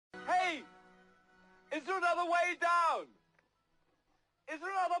Is there another way down? Is there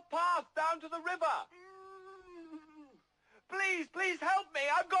another path down to the river? Please, please help me.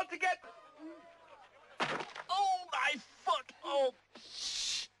 I've got to get... Oh, my foot. Oh.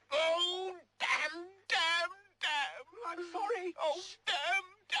 Oh, damn. I'm sorry. Oh, damn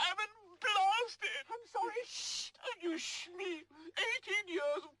and blast it. I'm sorry. Shh. And you me. 18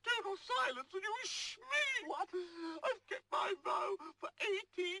 years of total silence and you me. What? I've kept my vow for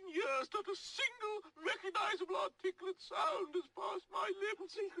 18 years. Not a single recognizable articulate sound has passed my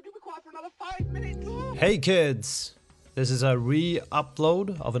lips. Could you be quiet for another 5 minutes? Hey kids! This is a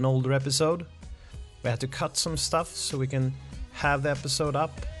re-upload of an older episode. We had to cut some stuff so we can have the episode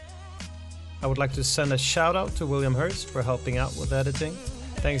up. I would like to send a shout out to William Hurst for helping out with editing.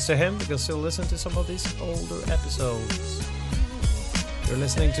 Thanks to him, you can still listen to some of these older episodes. You're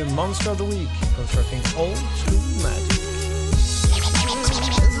listening to Monster of the Week, constructing old school magic.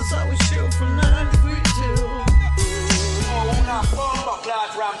 This is how we shoot from 9 degree till...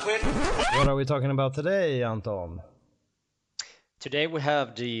 What are we talking about today, Anton? Today we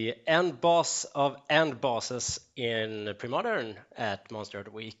have the end boss of end bosses in Premodern at Monster of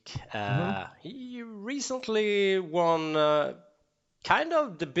the Week. He recently won kind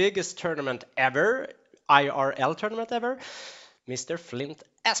of the biggest tournament ever, IRL tournament ever, Mr. Flint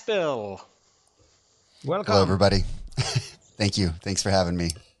Aspel. Welcome. Hello, everybody. Thank you. Thanks for having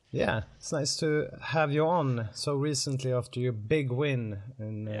me. Yeah, it's nice to have you on so recently after your big win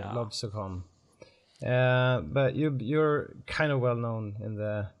in Lobstercon. But you're kind of well known in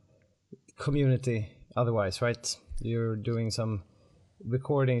the community otherwise, right? You're doing some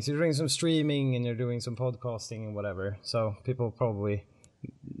recordings, you're doing some streaming, and you're doing some podcasting and whatever. So people probably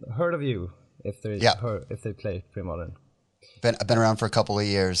heard of you if they play Premodern. I've been around for a couple of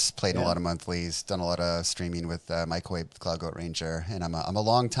years, played in a lot of monthlies, done a lot of streaming with Mike Hoy, Cloud Goat Ranger, and I'm a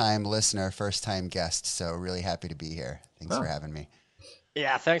long-time listener, first-time guest, so really happy to be here. Thanks for having me.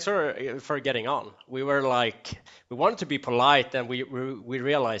 Yeah, thanks for getting on. We were we wanted to be polite, and we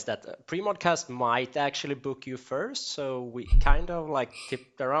realized that Premodcast might actually book you first, so we kind of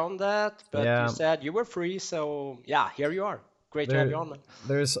tipped around that, but you said you were free, so yeah, here you are. Great to have you on, man.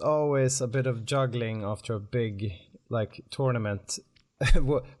 There's always a bit of juggling after a big tournament.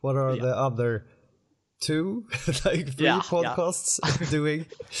 what are the other two three podcasts doing?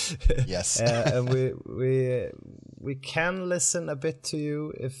 Yes. And we can listen a bit to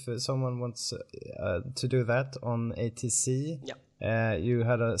you if someone wants to do that on ATC. You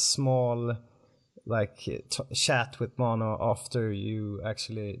had a small chat with Mono after you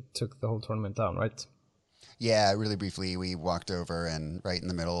actually took the whole tournament down, right? Yeah, really briefly, we walked over and right in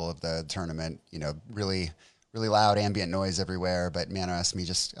the middle of the tournament, really loud ambient noise everywhere, but Mano asked me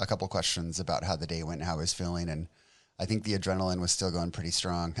just a couple questions about how the day went and how I was feeling, and I think the adrenaline was still going pretty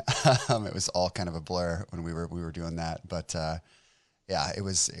strong. It was all kind of a blur when we were doing that, but it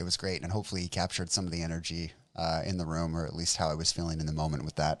was great, and hopefully he captured some of the energy in the room, or at least how I was feeling in the moment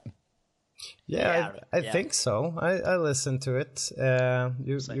with that. I think so. I listened to it.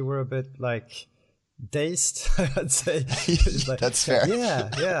 You were a bit dazed, I'd say. That's fair.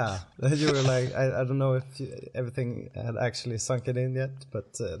 Yeah. You were I don't know if everything had actually sunk it in yet,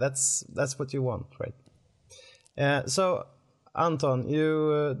 but that's what you want, right? So, Anton,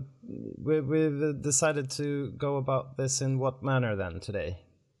 we've decided to go about this in what manner then today?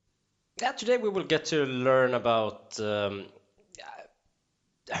 Yeah, today we will get to learn about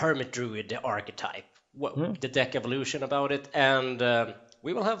Hermit Druid, the archetype, the deck evolution about it, and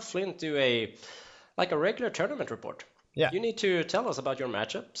we will have Flint do a regular tournament report. Yeah. You need to tell us about your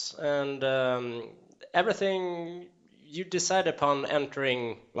matchups and everything you decide upon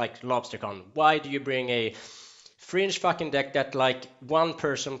entering LobsterCon. Why do you bring a fringe fucking deck that one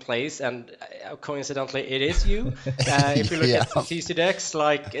person plays, and coincidentally it is you? If you look at the CC decks,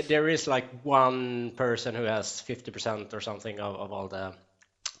 there is one person who has 50% or something of all the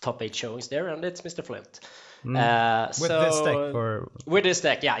top 8 showings there, and it's Mr. Flint. With this deck, or with this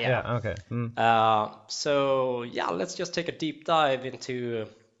deck, yeah. Okay. So let's just take a deep dive into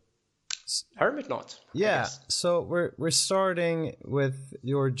Hermit Knot. Yeah. So we're starting with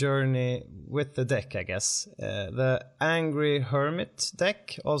your journey with the deck, I guess. The Angry Hermit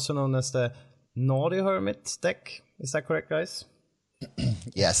deck, also known as the Naughty Hermit deck. Is that correct, guys?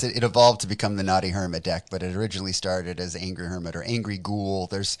 Yes, it evolved to become the Naughty Hermit deck, but it originally started as Angry Hermit or Angry Ghoul.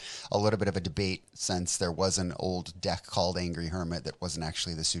 There's a little bit of a debate since there was an old deck called Angry Hermit that wasn't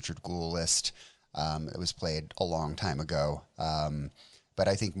actually the Sutured Ghoul list. It was played a long time ago. But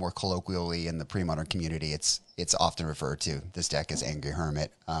I think more colloquially in the pre-modern community, it's often referred to this deck as Angry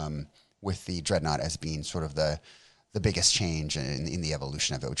Hermit, with the Dreadnought as being sort of the biggest change in the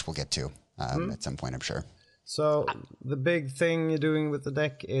evolution of it, which we'll get to. at some point, I'm sure. So the big thing you're doing with the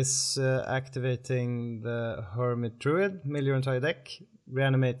deck is activating the Hermit Druid, mill your entire deck,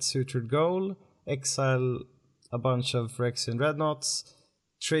 reanimate Sutured Goal, exile a bunch of Phyrexian Dreadnoughts,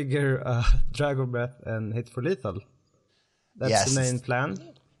 trigger a Dragon Breath, and hit for lethal. That's the main plan.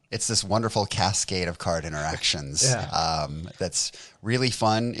 It's this wonderful cascade of card interactions. That's really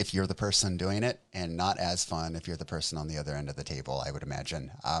fun if you're the person doing it, and not as fun if you're the person on the other end of the table, I would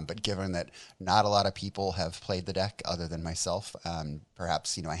imagine. But given that not a lot of people have played the deck other than myself,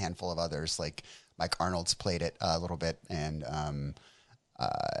 perhaps a handful of others, like Mike Arnold's played it a little bit, and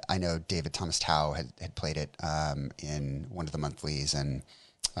I know David Thomas Tao had played it in one of the monthlies, and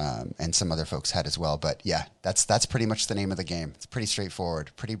some other folks had as well. But yeah, that's pretty much the name of the game. It's pretty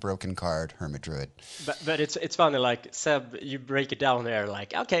straightforward, pretty broken card, Hermit Druid. But it's funny, like Seb, you break it down there,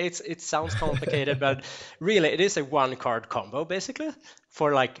 like, okay, it sounds complicated, but really it is a one card combo basically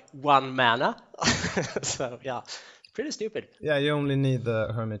for like 1 mana. So yeah, pretty stupid. Yeah, you only need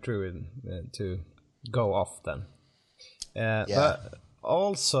the Hermit Druid to go off then. But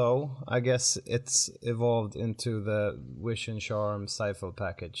also, I guess it's evolved into the Wish and Charm Stifle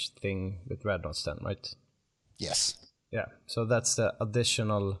package thing with Dreadnoughts then, right? Yes. Yeah, so that's the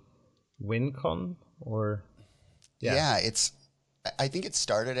additional win con, or... Yeah, I think it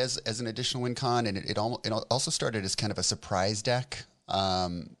started as an additional win con, and it also started as kind of a surprise deck.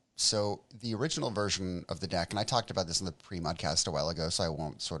 So the original version of the deck, and I talked about this in the pre-modcast a while ago, so I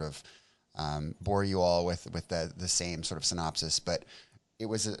won't sort of bore you all with the same sort of synopsis, but it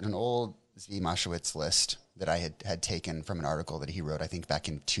was an old Zvi Mowshowitz list that I had taken from an article that he wrote, I think, back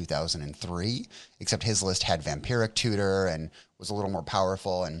in 2003, except his list had Vampiric Tutor and was a little more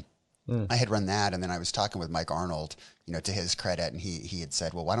powerful, and I had run that, and then I was talking with Mike Arnold, to his credit, and he had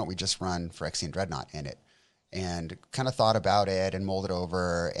said, well, why don't we just run Phyrexian Dreadnought in it? And kind of thought about it and mulled it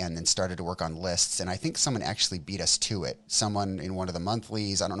over, and then started to work on lists. And I think someone actually beat us to it. Someone in one of the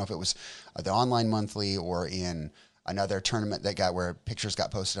monthlies, I don't know if it was the online monthly or in another tournament where pictures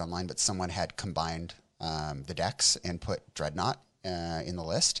got posted online, but someone had combined the decks and put Dreadnought in the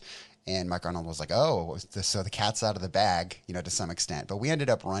list. And Mike Arnold was like, oh, so the cat's out of the bag, to some extent. But we ended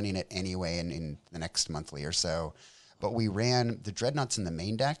up running it anyway in the next monthly or so. But we ran the Dreadnoughts in the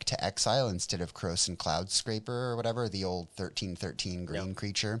main deck to exile instead of Krosan Cloud Scraper or whatever, the old 13/13 green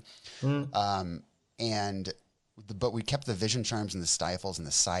creature. But we kept the Vision Charms and the Stifles in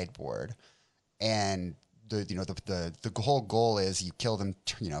the sideboard. And the whole goal is you kill them,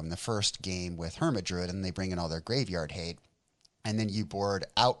 in the first game with Hermit Druid, and they bring in all their graveyard hate, and then you board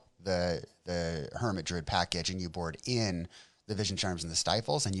out the Hermit Druid package, and you board in the Vision Charms and the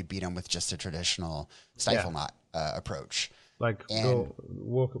Stifles, and you beat them with just a traditional Stifle Knot approach. Like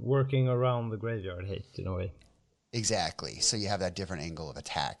working around the graveyard hate in a way. Exactly. So you have that different angle of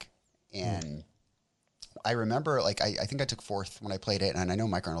attack. And I remember, I think I took 4th when I played it, and I know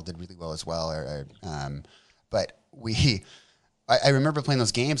Mike Arnold did really well as well. But I remember playing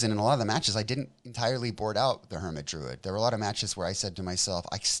those games, and in a lot of the matches, I didn't entirely board out the Hermit Druid. There were a lot of matches where I said to myself,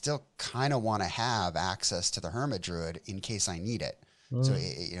 I still kind of want to have access to the Hermit Druid in case I need it. So,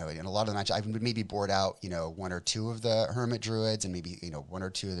 in a lot of the matches, I would maybe board out, 1 or 2 of the Hermit Druids and maybe, 1 or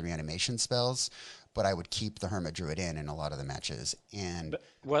 2 of the reanimation spells, but I would keep the Hermit Druid in a lot of the matches. And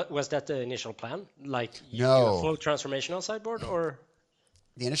was that the initial plan? Like, you no. do a full transformational sideboard, or?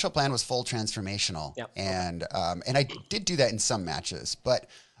 The initial plan was full transformational, Yep. and I did do that in some matches, but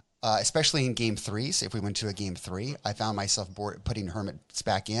especially in game 3. So if we went to a game 3, I found myself putting Hermits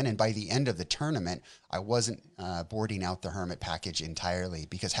back in, and by the end of the tournament, I wasn't boarding out the Hermit package entirely,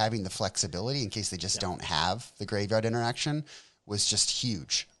 because having the flexibility in case they just don't have the graveyard interaction was just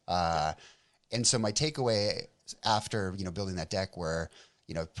huge. And so my takeaway after building that deck were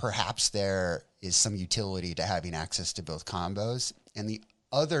perhaps there is some utility to having access to both combos. And the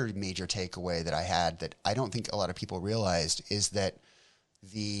other major takeaway that I had that I don't think a lot of people realized is that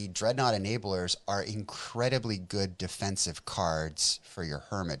the Dreadnought enablers are incredibly good defensive cards for your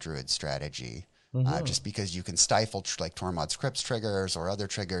Hermit Druid strategy. Just because you can stifle like Tormod's Crypts triggers or other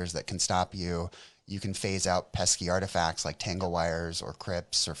triggers that can stop you. You can phase out pesky artifacts like Tangle Wires or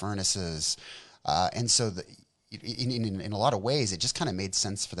Crypts or Furnaces. And so in a lot of ways, it just kind of made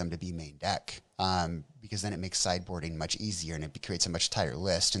sense for them to be main deck, because then it makes sideboarding much easier and it creates a much tighter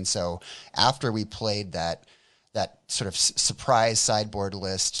list. And so after we played that sort of surprise sideboard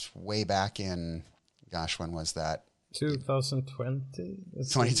list way back in, gosh, when was that? 2020?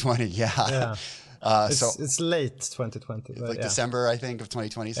 2020, yeah. It's late 2020. Like December, I think, of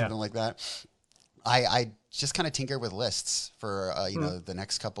 2020, something like that. I just kind of tinkered with lists for the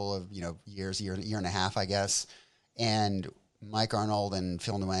next couple of years, year and a half, I guess. And Mike Arnold and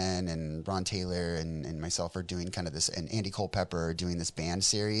Phil Nguyen and Ron Taylor and myself are doing kind of this, and Andy Culpepper are doing this band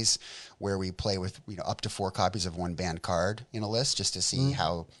series where we play with up to 4 copies of one band card in a list just to see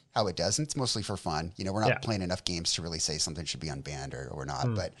how it does. And it's mostly for fun. We're not playing enough games to really say something should be unbanned or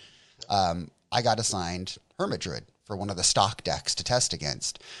not. But I got assigned Hermit Druid for one of the stock decks to test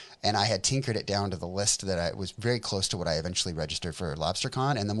against. And I had tinkered it down to the list that I was very close to what I eventually registered for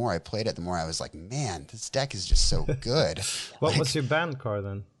LobsterCon. And the more I played it, the more I was like, man, this deck is just so good. What was your band card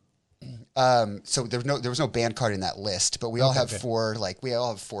then? So there was no band card in that list, but we all have 4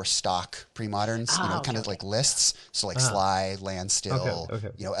 stock pre-moderns, kind of like lists. So like Sly, Landstill,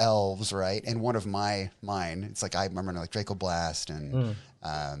 Elves, right? And one of mine, it's like I remember like Draco Blast and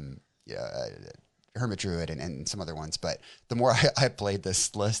Hermit Druid and some other ones. But the more I played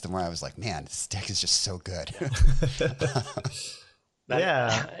this list, the more I was like, man, this deck is just so good.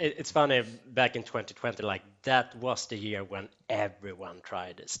 It's funny, back in 2020, like that was the year when everyone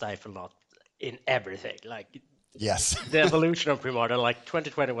tried Stifle-Lot in everything. Like, yes, the evolution of pre-modern, like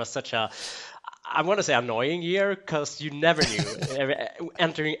 2020 was such a, I want to say annoying year, because you never knew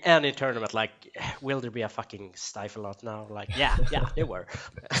entering any tournament, like, will there be a fucking Stifle-Lot now? Like, yeah, there were.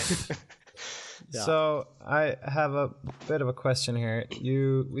 So I have a bit of a question here.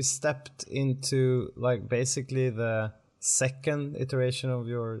 We stepped into like basically the second iteration of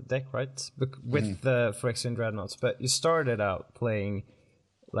your deck, right? With the Phyrexian Dreadnoughts, but you started out playing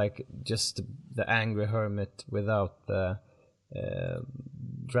like just the Angry Hermit without the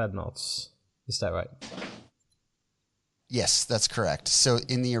Dreadnoughts. Is that right? Yes, that's correct. So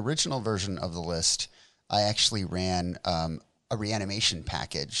in the original version of the list, I actually ran a reanimation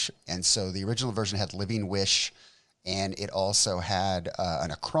package. And so the original version had Living Wish, and it also had an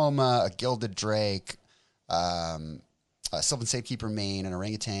Akroma, a Gilded Drake, a Sylvan Safekeeper main, an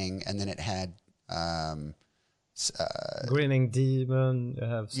Orangutan, and then it had Grinning Demon.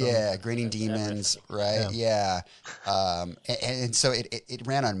 Grinning Demons, right? Yeah. And so it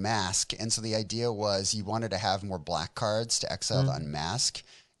ran on Mask, and so the idea was you wanted to have more black cards to exile to Unmask.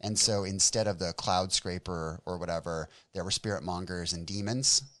 And so instead of the Cloud Scraper or whatever, there were Spirit Mongers and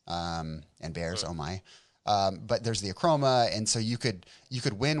Demons and Bears. Oh my! But there's the Akroma, and so you could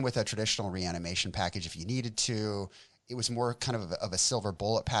win with a traditional reanimation package if you needed to. It was more kind of a silver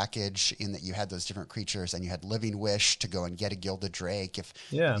bullet package in that you had those different creatures, and you had Living Wish to go and get a Gilded Drake if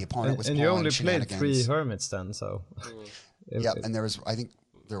the opponent was. And you only played 3 hermits then, so. And there was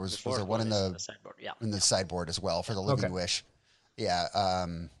there one in the sideboard, in the sideboard as well for the Living Wish. Yeah.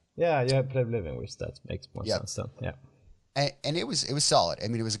 You have played Living Wish. That makes more sense then. Yeah. And it was solid. I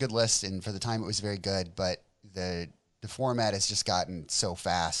mean, it was a good list, and for the time, it was very good. But the format has just gotten so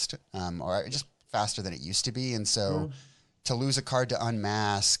fast, or just faster than it used to be. And so to lose a card to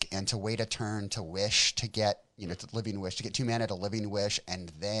Unmask and to wait a turn to Wish to get to Living Wish, to get 2 mana to Living Wish,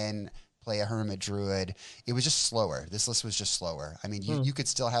 and then play a Hermit Druid, it was just slower. This list was just slower. I mean, you could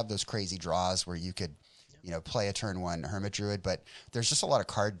still have those crazy draws where you could play a turn 1 Hermit Druid, but there's just a lot of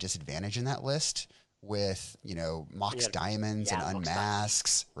card disadvantage in that list with, Mox Diamonds and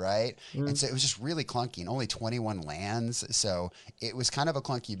Unmasks, right? And so it was just really clunky, and only 21 lands, so it was kind of a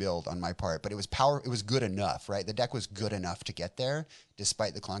clunky build on my part, but it was good enough, right? The deck was good enough to get there,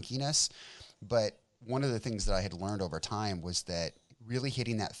 despite the clunkiness. But one of the things that I had learned over time was that really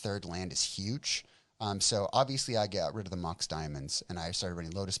hitting that 3rd land is huge. So obviously I got rid of the Mox Diamonds, and I started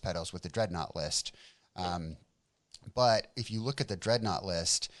running Lotus Petals with the Dreadnought list. But if you look at the Dreadnought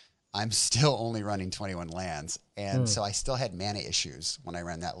list, I'm still only running 21 lands. And so I still had mana issues when I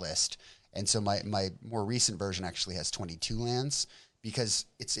ran that list. And so my more recent version actually has 22 lands, because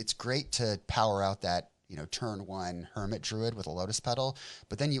it's great to power out that, turn 1 Hermit Druid with a Lotus Petal,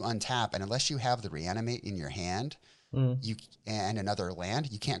 but then you untap, and unless you have the Reanimate in your hand, and another land,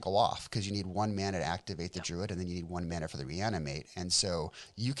 you can't go off, because you need 1 mana to activate the Druid, and then you need 1 mana for the Reanimate. And so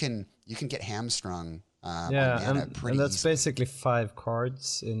you can get hamstrung on mana pretty and that's easily. Basically 5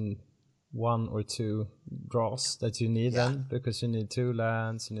 cards in 1 or 2 draws that you need then, because you need 2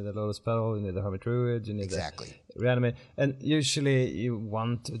 lands, you need a Lotus Petal, you need a Hermit Druid, you need exactly Reanimate, and usually you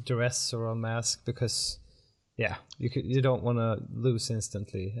want Duress or Unmask, because you don't want to lose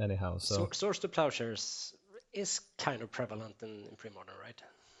instantly anyhow. So Source to Plowshares is kind of prevalent in pre-modern, right?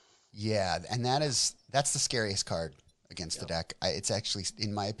 Yeah, and that's the scariest card against the deck. It's actually,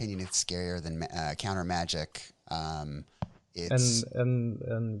 in my opinion, it's scarier than Counter Magic. It's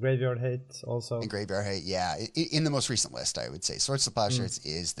and Graveyard Hate also. And Graveyard Hate, yeah. In the most recent list, I would say Swords to Plowshares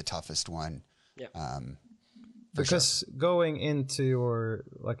is the toughest one. Yeah. Because going into your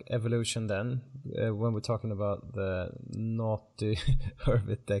evolution, then when we're talking about the naughty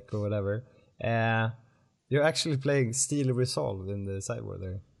Hermit deck or whatever, You're actually playing Steel Resolve in the sideboard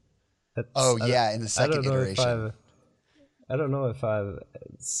there. In the second iteration. I don't know if I've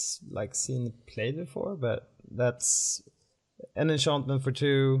like seen it played before, but that's an enchantment for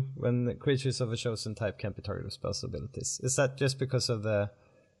 2 when creatures of a chosen type can't be targeted with spells abilities. Is that just because of the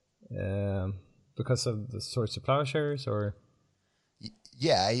Swords to Plowshares, or?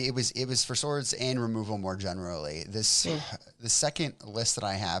 Yeah, it was for swords and removal more generally. The second list that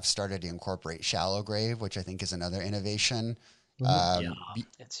I have started to incorporate Shallow Grave, which I think is another innovation.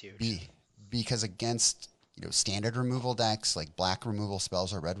 It's huge. Because against standard removal decks like black removal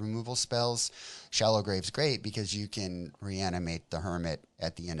spells or red removal spells, Shallow Grave's great because you can reanimate the Hermit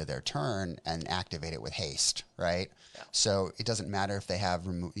at the end of their turn and activate it with haste, right? Yeah. So it doesn't matter if they have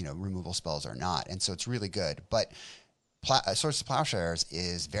removal spells or not, and so it's really good. But Swords to Plowshares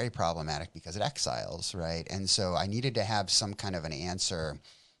is very problematic because it exiles, right? And so I needed to have some kind of an answer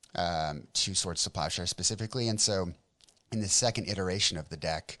to Swords to Plowshares specifically, and so in the second iteration of the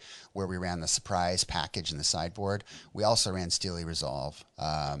deck, where we ran the surprise package in the sideboard, we also ran Steely Resolve,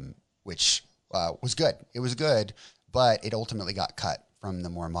 which was good. It was good, but it ultimately got cut from the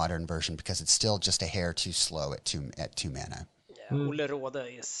more modern version because it's still just a hair too slow at two mana. Yeah, Ole Rode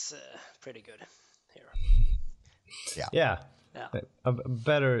is pretty good here. Yeah. A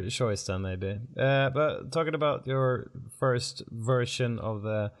better choice then maybe. But talking about your first version of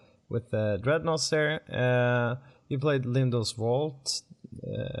with the Dreadnoughts there, you played Lim-Dûl's Vault,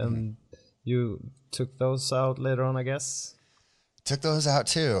 and you took those out later on, I guess? Took those out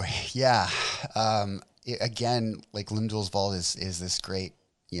too, yeah. Again, like Lim-Dûl's Vault is this great,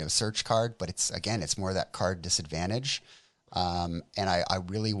 search card, but it's more that card disadvantage. And I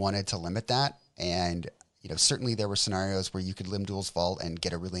really wanted to limit that. And, certainly there were scenarios where you could Lim-Dûl's Vault and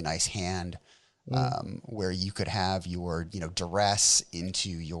get a really nice hand, where you could have your, duress into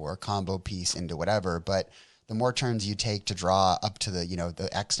your combo piece into whatever, but the more turns you take to draw up to the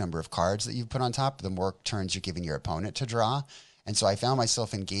X number of cards that you've put on top, the more turns you're giving your opponent to draw. And so I found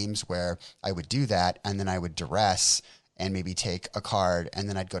myself in games where I would do that, and then I would duress and maybe take a card, and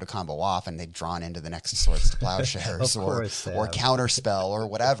then I'd go to combo off, and they'd drawn into the next Swords to Plowshares or Counterspell or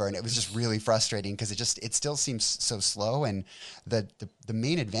whatever, and it was just really frustrating because it still seems so slow. And the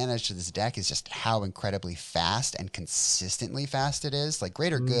main advantage to this deck is just how incredibly fast and consistently fast it is. Like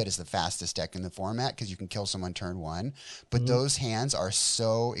Greater Good is the fastest deck in the format because you can kill someone turn 1, but those hands are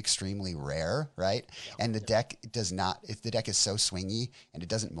so extremely rare, right? And the deck does not. If the deck is so swingy and it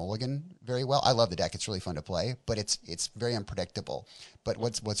doesn't mulligan very well. I love the deck; it's really fun to play, but it's very unpredictable. But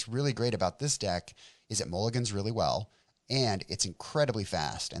what's really great about this deck is it mulligans really well, and it's incredibly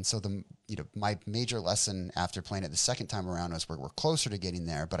fast. And so my major lesson after playing it the second time around was we're closer to getting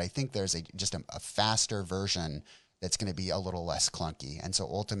there, but I think there's just a faster version that's going to be a little less clunky. And so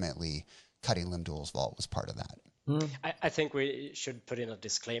ultimately, cutting Lim-Dûl's Vault was part of that. I think we should put in a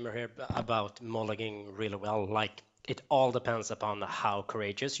disclaimer here about mulliganing really well. Like, it all depends upon how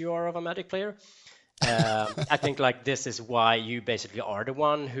courageous you are of a Magic player. I think this is why you basically are the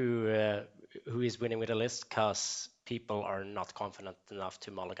one who is winning with a list, because people are not confident enough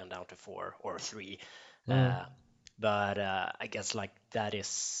to mulligan down to 4 or 3. But I guess that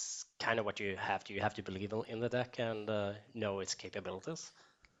is kind of what you have to. You have to believe in the deck and know its capabilities.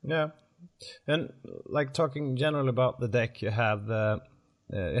 Yeah, and talking generally about the deck, you have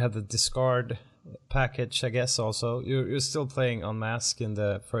the discard package, I guess. Also, you're still playing Unmask in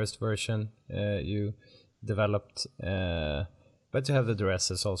the first version you developed, but you have the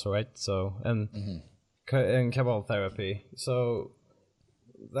duresses also, right? So and Cabal Therapy. So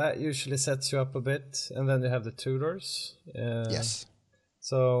that usually sets you up a bit, and then you have the tutors. Yes.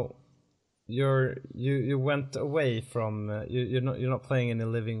 So you went away from you're not playing any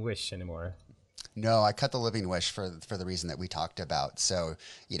Living Wish anymore. No, I cut the Living Wish for the reason that we talked about. So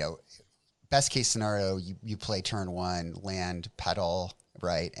best case scenario, you play turn 1, land Petal,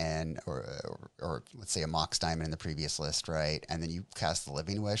 right, and or let's say a Mox Diamond in the previous list, right, and then you cast the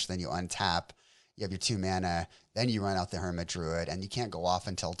Living Wish, then you untap. You have your 2 mana, then you run out the Hermit Druid, and you can't go off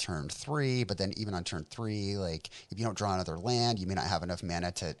until turn 3, but then even on turn 3, if you don't draw another land, you may not have enough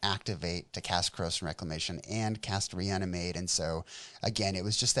mana to activate, to cast Corrosion Reclamation and cast Reanimate, and so, again, it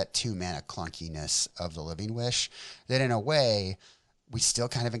was just that 2 mana clunkiness of the Living Wish that, in a way, we still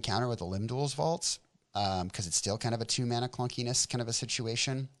kind of encounter with the Lim-Dûl's Vaults, because it's still kind of a 2 mana clunkiness kind of a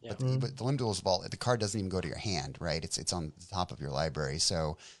situation. Yeah. But the Lim-Dûl's Vault, the card doesn't even go to your hand, right? It's on the top of your library,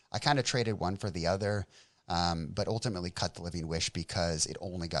 so I kind of traded one for the other, but ultimately cut the Living Wish because it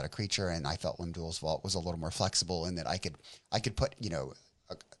only got a creature, and I felt Lim-Dûl's Vault was a little more flexible in that I could put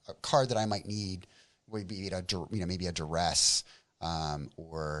a card that I might need would be maybe a duress,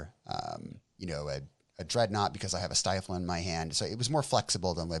 or a Dreadnought because I have a Stifle in my hand. So it was more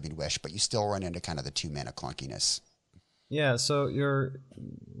flexible than Living Wish, but you still run into kind of the 2 mana clunkiness. Yeah, so you're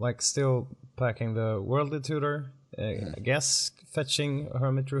like still packing the Worldly Tutor, I guess fetching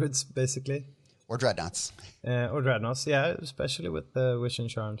Hermit Druids basically. Or Dreadnoughts. Or Dreadnoughts, yeah, especially with the Wishing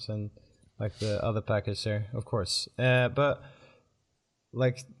Charms and like the other package there, of course. But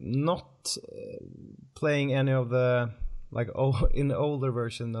like not playing any of the like in the older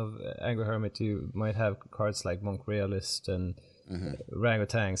version of Angry Hermit, you might have cards like Monk Realist and Rango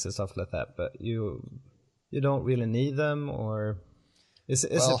Tanks and stuff like that, but you don't really need them, or is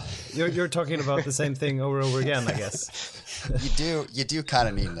Well, it, you're talking about the same thing over and over again, I guess. you do kind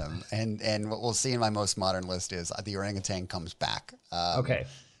of need them, and what we'll see in my most modern list is the Orangutan comes back. Okay.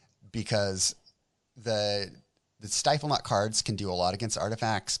 Because the Stifle Knot cards can do a lot against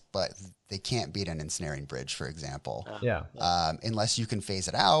artifacts, but they can't beat an Ensnaring Bridge, for example. Yeah. Unless you can phase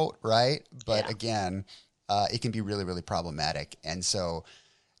it out, right? But Yeah. again, it can be really, really problematic. And so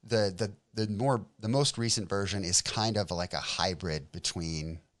the most recent version is kind of like a hybrid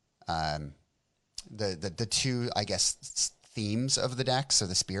between the two, I guess, themes of the decks, or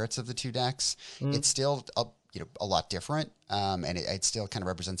the spirits of the two decks. It's still a lot different, and it still kind of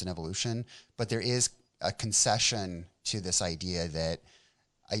represents an evolution. But there is a concession to this idea that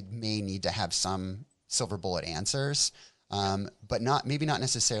I may need to have some silver bullet answers, but maybe not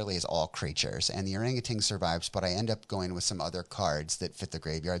necessarily as all creatures. And the Orangutan survives, but I end up going with some other cards that fit the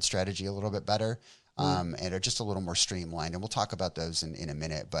graveyard strategy a little bit better, and are just a little more streamlined. And we'll talk about those in a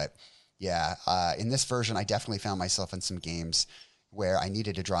minute. But yeah, in this version, I definitely found myself in some games where I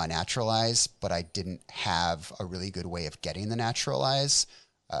needed to draw a Naturalize, but I didn't have a really good way of getting the Naturalize.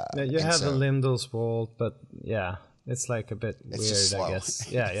 Yeah, you have the Limdol's Vault, but yeah, it's like a bit weird, just slow. I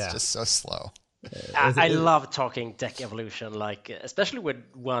guess. Yeah, It's just so slow. I love talking deck evolution, like especially with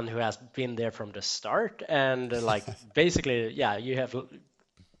one who has been there from the start, and like basically, yeah, you have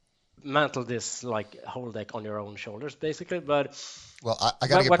mantled this like whole deck on your own shoulders, basically. But Well, I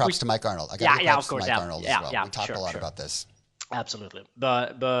got to give props to Mike Arnold. I got to give props of course, to Mike Arnold as well. yeah, We talked sure, a lot sure. about this. Absolutely,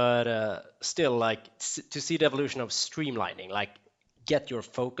 but still, like to see the evolution of streamlining, like get your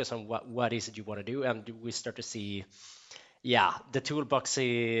focus on what is it you want to do, and we start to see, yeah, the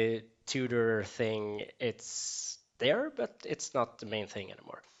toolboxy tutor thing. It's there, but it's not the main thing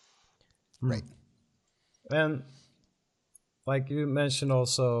anymore. Right. And like you mentioned,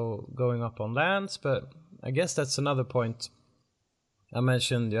 also going up on lands, but I guess that's another point. I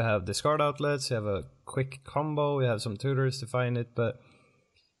mentioned you have discard outlets, you have a quick combo, you have some tutors to find it, but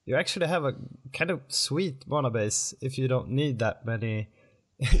you actually have a kind of sweet mana base if you don't need that many.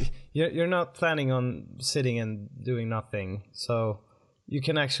 You're not planning on sitting and doing nothing, so you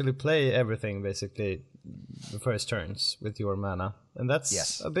can actually play everything basically the first turns with your mana, and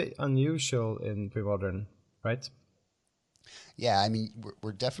that's a bit unusual in pre-modern, right? Yeah, I mean,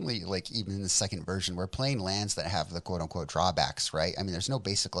 we're definitely, like, even in the second version, we're playing lands that have the quote-unquote drawbacks, right? I mean, there's no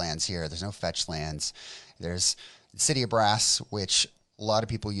basic lands here. There's no fetch lands. There's City of Brass, which a lot of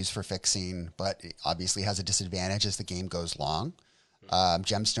people use for fixing, but it obviously has a disadvantage as the game goes long.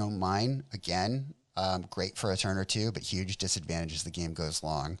 Gemstone Mine, again, great for a turn or two, but huge disadvantage as the game goes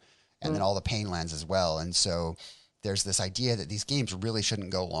long. And then all the pain lands as well. And so there's this idea that these games really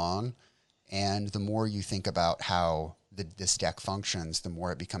shouldn't go long. And the more you think about how this deck functions, the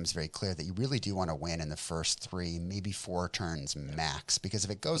more it becomes very clear that you really do want to win in the first 3, maybe 4 turns max. Because if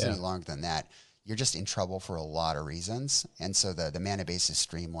it goes any longer than that, you're just in trouble for a lot of reasons. And so the mana base is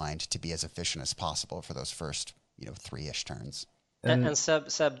streamlined to be as efficient as possible for those first 3-ish turns. And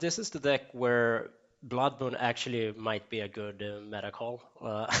Seb, this is the deck where Blood Moon actually might be a good meta call.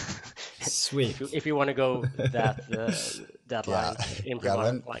 Sweet. if you want to go that line in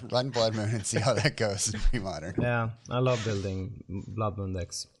pre-modern. Run Blood Moon and see how that goes in pre-modern. Yeah, I love building Blood Moon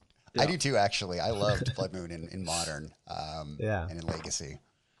decks. I do too, actually. I loved Blood Moon in modern and in Legacy.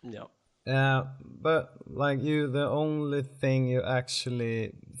 Yeah. But like the only thing you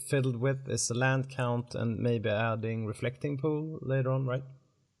actually fiddled with is the land count and maybe adding Reflecting Pool later on, right?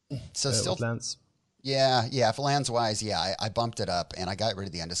 So still lands. Yeah. For lands wise, I bumped it up and I got rid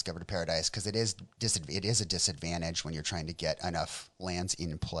of the Undiscovered Paradise because it is a disadvantage when you're trying to get enough lands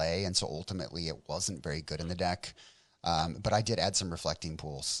in play, and so ultimately it wasn't very good in the deck. But I did add some Reflecting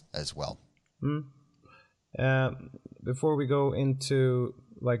Pools as well. Before we go into,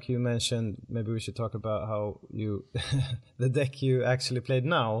 like you mentioned, maybe we should talk about how you the deck you actually played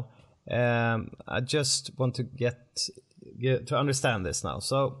now. I just want to get to understand this now.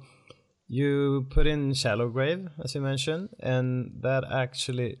 So you put in Shallow Grave, as you mentioned, and that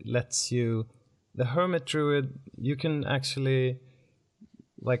actually lets you, the Hermit Druid, you can actually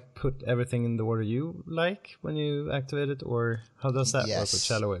like put everything in the order you like when you activate it, or how does that work with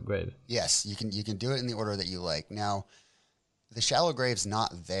Shallow Grave? Yes, you can do it in the order that you like. Now, the Shallow Grave's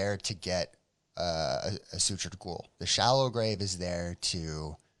not there to get a Sutured Ghoul. The Shallow Grave is there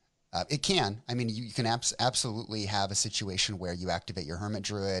to... it can. I mean, you can absolutely have a situation where you activate your Hermit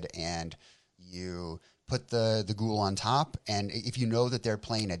Druid and you put the Ghoul on top, and if you know that they're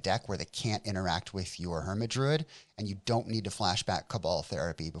playing a deck where they can't interact with your Hermit Druid, and you don't need to flashback Cabal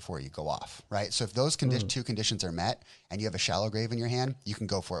Therapy before you go off, right? So if those two conditions are met, and you have a Shallow Grave in your hand, you can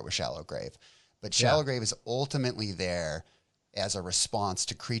go for it with Shallow Grave. But Shallow Grave is ultimately there as a response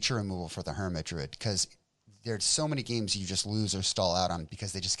to creature removal for the Hermit Druid, because there's so many games you just lose or stall out on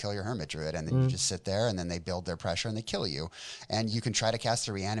because they just kill your Hermit Druid, and then you just sit there, and then they build their pressure and they kill you. And you can try to cast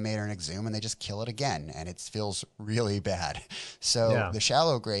a Reanimator and Exhume, and they just kill it again, and it feels really bad. So the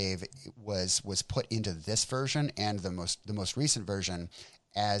Shallow Grave was put into this version and the most recent version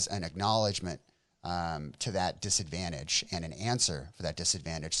as an acknowledgement to that disadvantage and an answer for that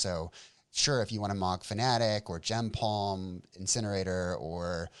disadvantage. So sure, if you want to Mog Fanatic or Gem Palm, Incinerator,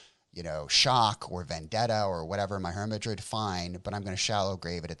 or Shock or Vendetta or whatever, my Hermit Druid, fine, but I'm going to Shallow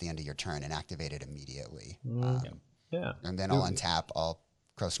Grave it at the end of your turn and activate it immediately. And then I'll untap, I'll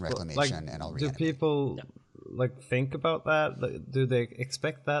Corrosive Reclamation, and I'll reanimate. Do people think about that? Do they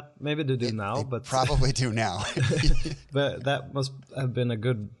expect that? Maybe they do now, but probably do now. But that must have been a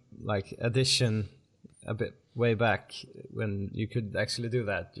good addition a bit way back when you could actually do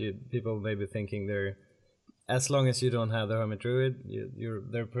that. People may be thinking they're, as long as you don't have the Hermit Druid,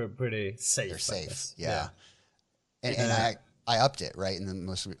 they're pretty safe. They're safe, yeah. And I upped it, right? In the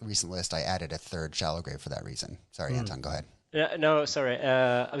most recent list, I added a third Shallow Grave for that reason. Sorry, Anton, go ahead. Yeah, no, sorry.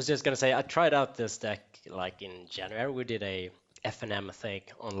 I was just going to say, I tried out this deck in January. We did a FNM thing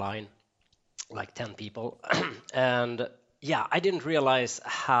online, 10 people. And I didn't realize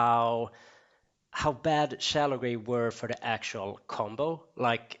how bad Shallow Grave were for the actual combo.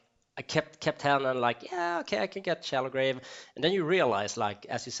 I kept telling them I can get Shallow Grave, and then you realize,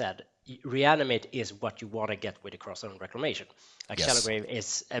 as you said, Reanimate is what you want to get with the Corrosive Reclamation. Shallow Grave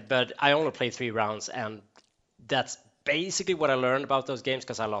is, but I only played 3 rounds, and that's basically what I learned about those games,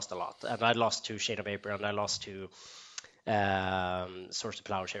 because I lost a lot, and I lost to Shade of Vapor, and I lost to Swords to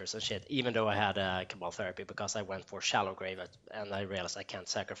Plowshares and shit, even though I had Cabal Therapy, because I went for Shallow Grave, and I realized I can't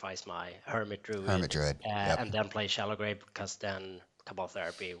sacrifice my Hermit Druid, and then play Shallow Grave, because then Cabal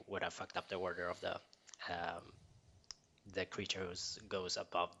Therapy would have fucked up the order of the creature who goes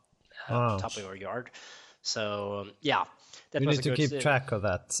above top of your yard. So that you was need to keep track of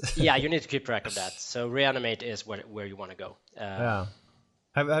that. You need to keep track of that. So Reanimate is where you want to go.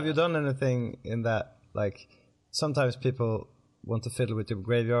 Have you done anything in that? Sometimes people want to fiddle with your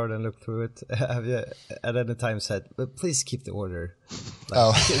graveyard and look through it. Have you at any time said, please keep the order?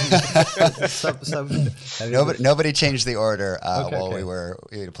 Nobody changed the order while we were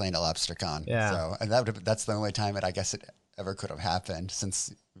playing at LobsterCon. So, and that's the only time I guess it ever could have happened,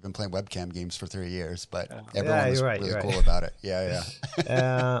 since we've been playing webcam games for 3 years, but everyone was really cool about it.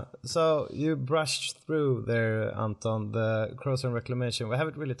 So you brushed through there, Anton, the Corrosive Reclamation. We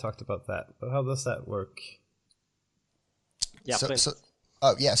haven't really talked about that, but how does that work?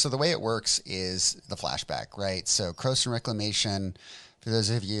 So the way it works is the flashback, right? So Corrosive Reclamation, for those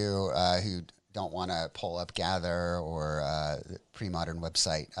of you who don't want to pull up Gather or the pre-modern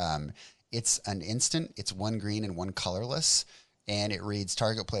website, it's an instant. It's 1 green and 1 colorless, and it reads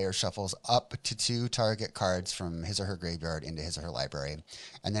target player shuffles up to 2 target cards from his or her graveyard into his or her library.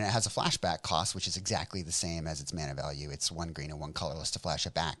 And then it has a flashback cost, which is exactly the same as its mana value. It's 1 green and 1 colorless to flash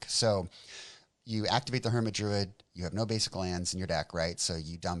it back. So you activate the Hermit Druid, you have no basic lands in your deck, right? So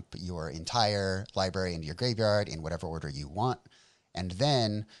you dump your entire library into your graveyard in whatever order you want, and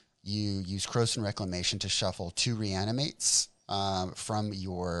then you use Corrosive Reclamation to shuffle 2 Reanimates from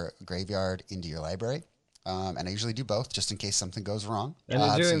your graveyard into your library. And I usually do both, just in case something goes wrong. And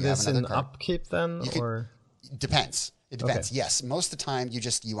you're doing this in upkeep then? Depends. It depends. Okay. Yes, most of the time you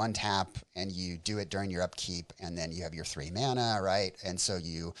untap and you do it during your upkeep, and then you have your 3 mana, right? And so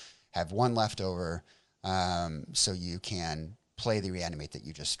you have 1 left over, so you can play the Reanimate that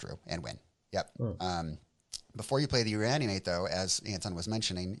you just drew and win. Before you play the Reanimate, though, as Anton was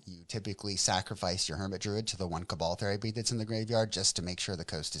mentioning, you typically sacrifice your Hermit Druid to the 1 Cabal Therapy that's in the graveyard, just to make sure the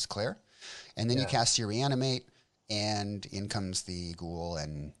coast is clear. And then you cast your Reanimate, and in comes the Ghoul,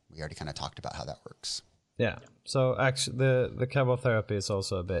 and we already kind of talked about how that works. Yeah. So actually, the Cabal Therapy is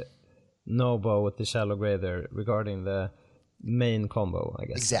also a bit no-bow with the Shallow Grave there regarding the main combo, I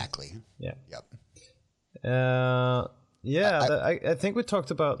guess. Exactly. Yeah. Yep. I think we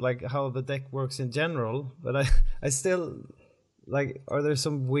talked about how the deck works in general, but I still like, are there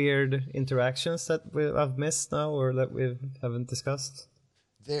some weird interactions that I've missed now, or that we haven't discussed?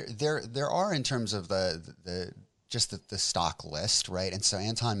 There are, in terms of the stock list, right? And so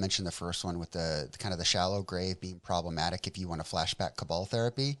Anton mentioned the first one with the kind of the shallow grave being problematic if you want to flashback Cabal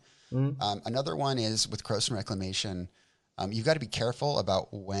therapy. Another one is with Krosan Reclamation. You've got to be careful about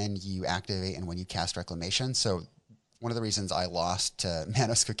when you activate and when you cast Reclamation. So one of the reasons I lost to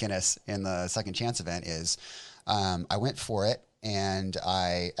Manos Kokinis in the Second Chance event is I went for it and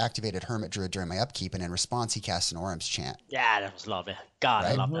I activated Hermit Druid during my upkeep, and in response he cast an Orim's Chant. Yeah, that was lovely. God,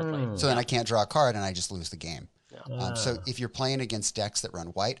 I love that play. So then I can't draw a card and I just lose the game. Yeah. So if you're playing against decks that run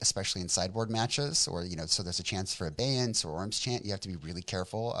white, especially in sideboard matches, or so there's a chance for Abeyance or Orim's Chant, you have to be really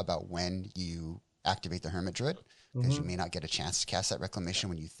careful about when you activate the Hermit Druid, because you may not get a chance to cast that Reclamation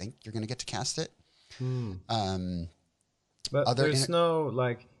when you think you're going to get to cast it. But there's no,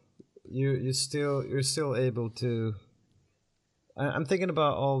 like, you're still able to. I'm thinking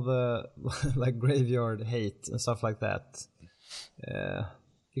about all the like graveyard hate and stuff like that.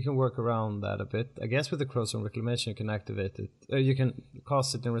 You can work around that a bit. I guess with the Krosan Reclamation you can activate it. You can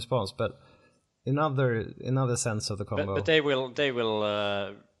cast it in response, but in other sense of the combo. But they will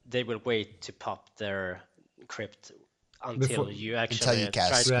wait to pop their crypt until you actually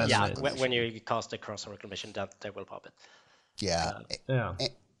cast when you cast the Krosan Reclamation, that they will pop it. Yeah.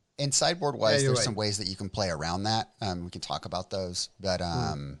 And sideboard wise, there's some ways that you can play around that. We can talk about those, but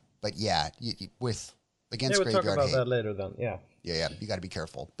yeah, with against we'll graveyard talk about hate, that later then. Yeah, you got to be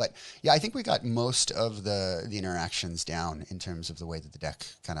careful. But yeah, I think we got most of the interactions down in terms of the way that the deck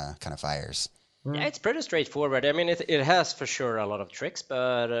kind of fires. Yeah, it's pretty straightforward. I mean, it has for sure a lot of tricks,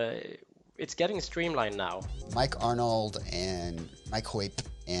 but it's getting streamlined now. Mike Arnold and Mike Hoyp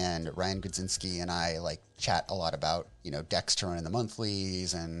and Ryan Gudzinski and I chat a lot about decks to run in the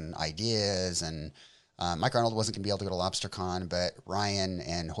monthlies and ideas. And Mike Arnold wasn't going to be able to go to LobsterCon, but Ryan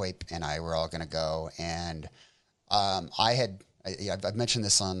and Hoyp and I were all going to go. And I've mentioned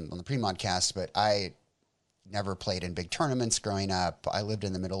this on the pre-modcast, but I never played in big tournaments growing up. I lived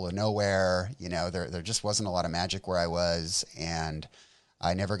in the middle of nowhere. There just wasn't a lot of Magic where I was, and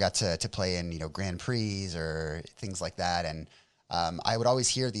I never got to play in Grand Prix or things like that. And I would always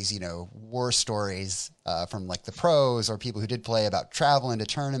hear these war stories from the pros or people who did play about traveling to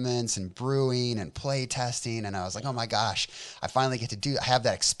tournaments and brewing and play testing, and I was like, oh my gosh, I finally get to have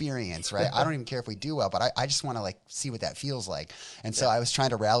that experience, right? I don't even care if we do well, but I just want to see what that feels like. And so I was trying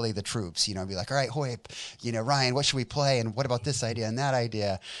to rally the troops, be like, all right, Hoyp, Ryan, what should we play, and what about this idea and that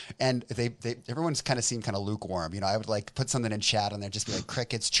idea? And everyone's kind of seemed kind of lukewarm. I would put something in chat and there'd just be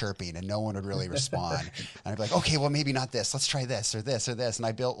crickets chirping and no one would really respond. And I'd be like, okay, well maybe not this, let's try this or this or this. And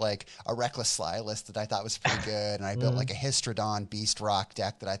I built a Reckless Sly list that I thought was pretty good, and I built a Histrodon Beast Rock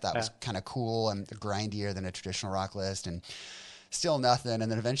deck that I thought was kind of cool and grindier than a traditional rock list, and still nothing.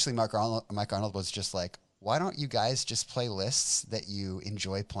 And then eventually Mike Arnold was just like, why don't you guys just play lists that you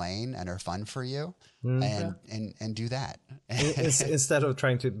enjoy playing and are fun for you, and do that instead of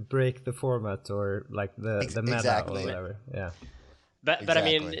trying to break the format or the meta exactly. or whatever. Yeah, but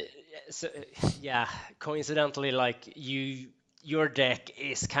exactly. I mean, so, yeah, coincidentally, your deck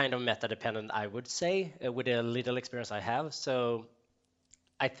is kind of meta dependent, I would say, with a little experience I have. So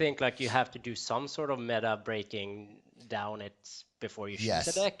I think you have to do some sort of meta breaking down it before you choose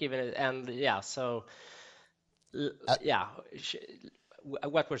a deck,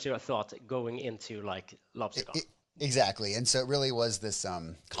 what was your thought going into LobsterCon? Exactly. And so it really was this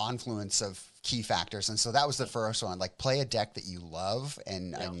confluence of key factors. And so that was the first one, play a deck that you love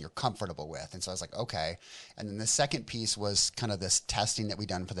and you're comfortable with. And so I was like, okay. And then the second piece was kind of this testing that we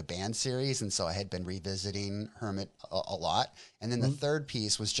done for the band series. And so I had been revisiting Hermit a lot. And then the third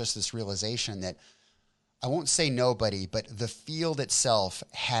piece was just this realization that I won't say nobody, but the field itself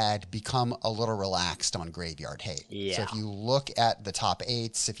had become a little relaxed on graveyard hate. Yeah. So if you look at the top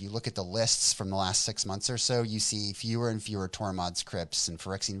eights, if you look at the lists from the last 6 months or so, you see fewer and fewer Tormod's Crypts and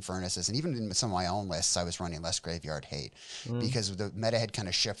Phyrexian Furnaces. And even in some of my own lists, I was running less graveyard hate because the meta had kind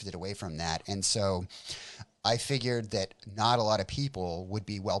of shifted away from that. And so I figured that not a lot of people would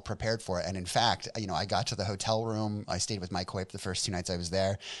be well prepared for it. And in fact, I got to the hotel room. I stayed with Mike Hoyp the first 2 nights I was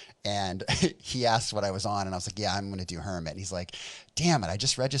there. And he asked what I was on. And I was like, yeah, I'm going to do Hermit. And he's like, damn it, I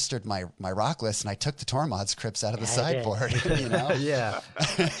just registered my rock list and I took the Tormod's Crypts out of the sideboard. Yeah.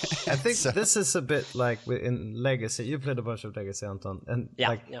 I think this is a bit like in Legacy. You played a bunch of Legacy, Anton. And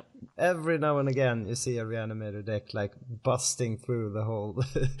every now and again, you see a Reanimator deck busting through the whole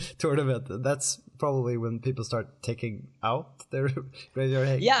tournament. That's probably when people start taking out their graveyard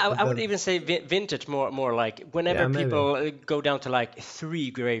hate. Yeah, but I would then- even say vintage more like whenever Yeah, maybe. people go down to like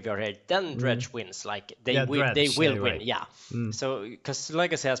 3 graveyard hate, then Dredge wins. Like they Yeah, will, Dredge, they will yeah, win. right. Yeah. So because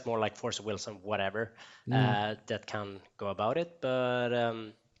Legacy has more like Force of Will and whatever that can go about it. But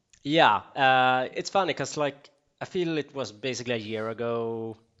it's funny because like I feel it was basically a year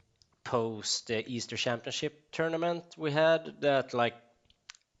ago, post the Easter Championship tournament we had, that like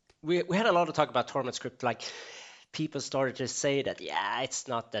we had a lot of talk about tournament script. Like people started to say that it's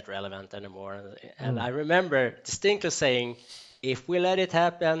not that relevant anymore, and I remember distinctly saying, if we let it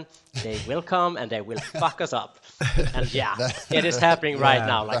happen, they will come and they will fuck us up. And it is happening right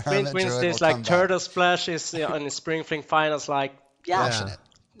now. Like the Hermit for Druid instance, will like come back. Turtle Splash is on the Spring Fling finals. Like Crushing it.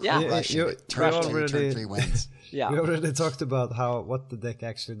 yeah. Crushing you- it. Turn you two, already- turn 3 wins. Yeah. We already talked about what the deck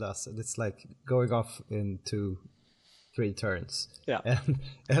actually does, and it's like going off in 2-3 turns. Yeah.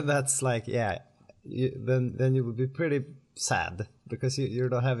 And that's like then you would be pretty sad because you're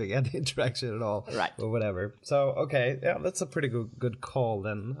not having any interaction at all, Right. or whatever. So okay, that's a pretty good call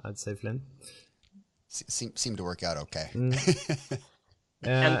then, I'd say, Flynn. Seemed to work out okay.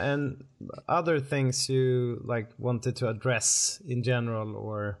 And other things you like wanted to address in general,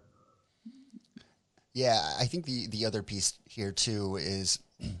 or Yeah, I think the other piece here too is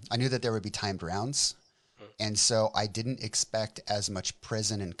I knew that there would be timed rounds, and so I didn't expect as much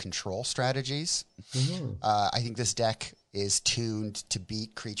prison and control strategies. I think this deck is tuned to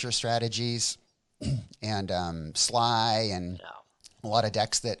beat creature strategies and Sly and a lot of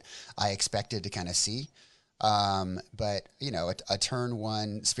decks that I expected to kind of see. But you know, a turn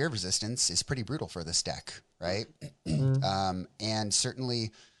 1 Sphere of Resistance is pretty brutal for this deck, right? And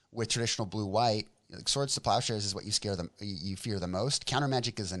certainly with traditional blue-white, like Swords to Plowshares is what you fear the most. Counter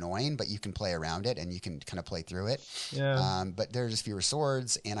Magic is annoying, but you can play around it and you can kind of play through it. Yeah. But there's just fewer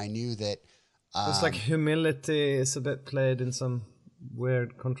swords, and I knew that. it's like Humility is a bit played in some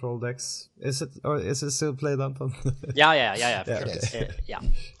weird control decks. Is it still played, Anton? Yeah. For It sure. is. Yeah.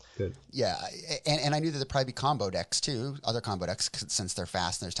 Good. Yeah, and I knew that there'd probably be combo decks too, other combo decks, since they're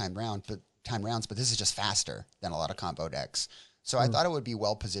fast and there's time rounds. But this is just faster than a lot of combo decks. So I thought it would be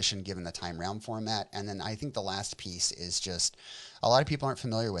well positioned given the time round format. And then I think the last piece is just a lot of people aren't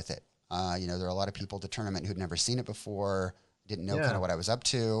familiar with it. You know, there are a lot of people at the tournament who'd never seen it before, didn't know kind of what I was up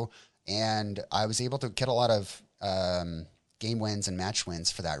to, and I was able to get a lot of game wins and match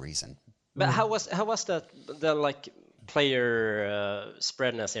wins for that reason. But how was the like player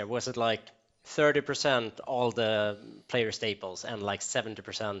spreadness here? Was it like 30% all the player staples and like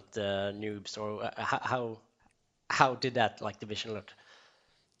 70% noobs, or how did that like division look?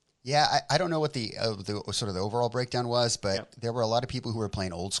 Yeah, I don't know what the sort of the overall breakdown was, but there were a lot of people who were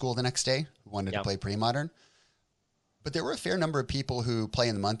playing old school the next day, who wanted to play pre-modern. But there were a fair number of people who play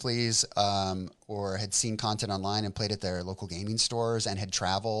in the monthlies or had seen content online and played at their local gaming stores and had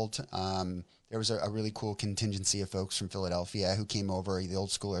traveled. There was a really cool contingency of folks from Philadelphia who came over, the old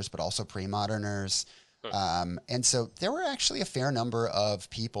schoolers, but also pre-moderners. And so there were actually a fair number of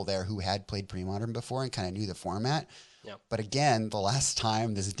people there who had played pre-modern before and kind of knew the format. Yeah. But again, the last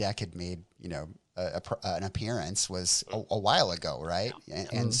time this deck had made, you know, an appearance was a while ago, right? Yeah.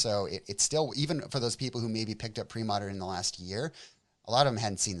 And so it's still, even for those people who maybe picked up pre-modern in the last year, a lot of them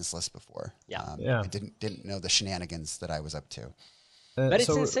hadn't seen this list before. And didn't know the shenanigans that I was up to. But it's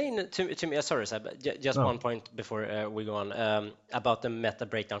insane to me. Sorry, Seb, just one point before we go on about the meta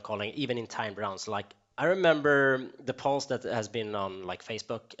breakdown calling, even in timed rounds. Like I remember the polls that has been on like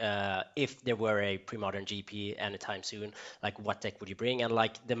Facebook. If there were a pre-modern GP anytime soon, like what deck would you bring? And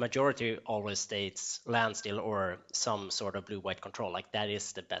like the majority always states Landstill or some sort of blue-white control. Like that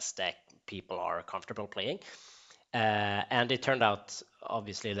is the best deck people are comfortable playing. And it turned out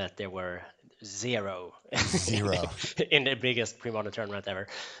obviously that there were zero in the biggest pre-modern tournament ever,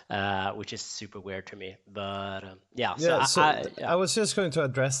 which is super weird to me. But I was just going to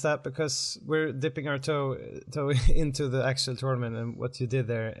address that because we're dipping our toe into the actual tournament and what you did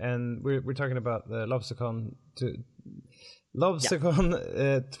there, and we're talking about the LobsterCon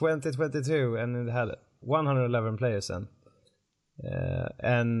 2022, and it had 111 players then,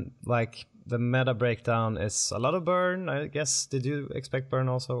 and like the meta breakdown is a lot of burn, I guess. Did you expect burn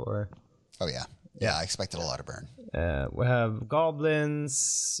also, or? Oh, yeah. Yeah, I expected a lot of burn. We have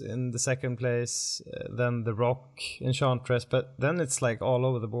Goblins in the second place, then the Rock, Enchantress, but then it's like all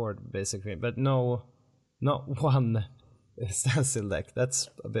over the board, basically. But not one standstill deck. That's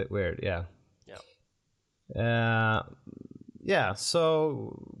a bit weird, yeah.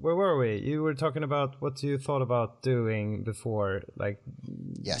 So where were we? You were talking about what you thought about doing before, like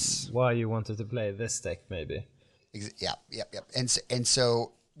yes, why you wanted to play this deck, maybe. Yep. And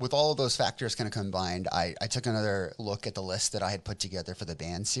so with all of those factors kind of combined, I took another look at the list that I had put together for the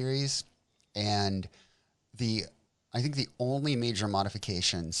band series, and I think the only major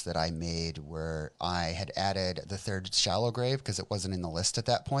modifications that I made were I had added the third Shallow Grave because it wasn't in the list at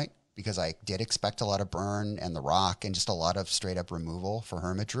that point, because I did expect a lot of burn and the rock and just a lot of straight up removal for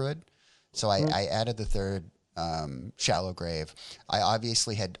Hermit Druid. So I added the third Shallow Grave. I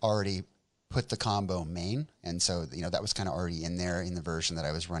obviously had already put the combo main, and so that was kind of already in there in the version that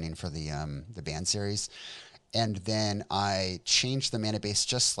I was running for the band series. And then I changed the mana base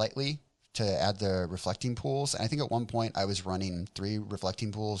just slightly to add the reflecting pools. And I think at one point I was running 3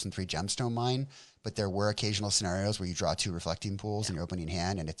 reflecting pools and 3 gemstone mine, but there were occasional scenarios where you draw 2 reflecting pools in your opening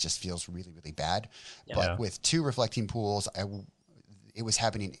hand, and it just feels really, really bad. Yeah. But with 2 reflecting pools, it was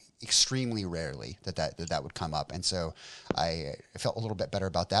happening extremely rarely that would come up, and so I felt a little bit better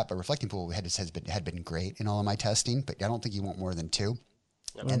about that. But reflecting pool had been great in all of my testing, but I don't think you want more than 2.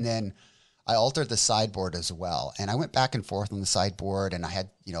 Mm-hmm. And then I altered the sideboard as well, and I went back and forth on the sideboard, and I had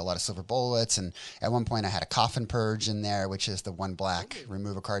a lot of silver bullets, and at one point I had a Coffin Purge in there, which is the 1 black,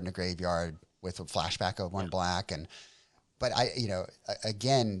 remove a card in a graveyard with a flashback of 1 black, but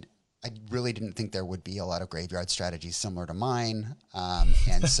again, I really didn't think there would be a lot of graveyard strategies similar to mine,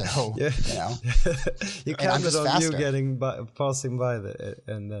 and so you counted on you getting passing by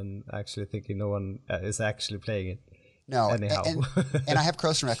and then actually thinking no one is actually playing it. No, and I have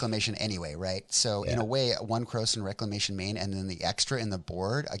Krosan Reclamation anyway, right? So in a way, 1 Krosan Reclamation main and then the extra in the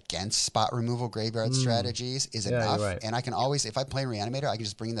board against spot removal graveyard strategies is enough. Right. And I can always, if I play Reanimator, I can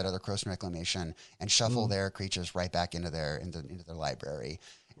just bring in that other Krosan Reclamation and shuffle their creatures right back into their library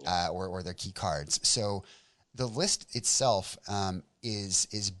or their key cards. So the list itself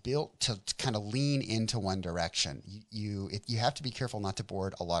is built to kind of lean into one direction. You have to be careful not to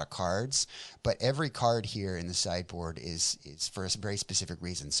board a lot of cards, but every card here in the sideboard is for a very specific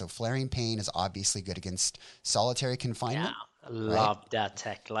reason. So Flaring Pain is obviously good against solitary confinement. Yeah, I love that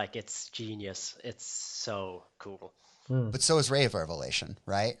tech. Like, it's genius. It's so cool. But so is Ray of Revelation,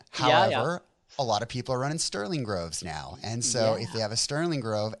 right? However, a lot of people are running Sterling Groves now. And so if they have a Sterling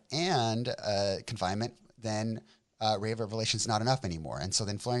Grove and confinement, then Ray of Revelation is not enough anymore. And so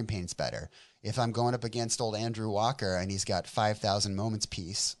then Flaring Pain's better. If I'm going up against old Andrew Walker and he's got 5,000 Moments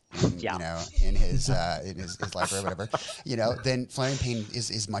Peace in his library or whatever, then Flaring Pain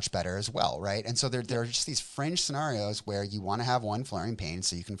is much better as well, right? And so there are just these fringe scenarios where you want to have 1 Flaring Pain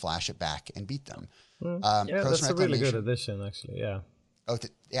so you can flash it back and beat them. That's a really good addition, actually, Oh,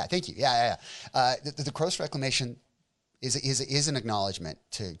 thank you. The Krosan Reclamation is an acknowledgement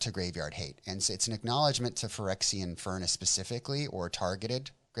to graveyard hate, and so it's an acknowledgement to Phyrexian Furnace specifically, or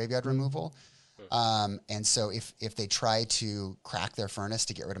targeted graveyard removal. And so if they try to crack their Furnace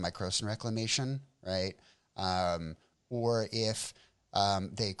to get rid of my Krosan Reclamation, right, or if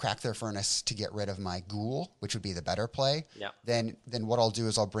they crack their Furnace to get rid of my Ghoul, which would be the better play, then what I'll do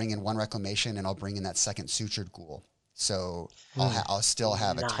is I'll bring in 1 Reclamation and I'll bring in that second Sutured Ghoul. So I'll still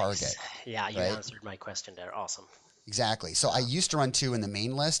have a target. Yeah, you answered my question there. Awesome. Exactly. So I used to run 2 in the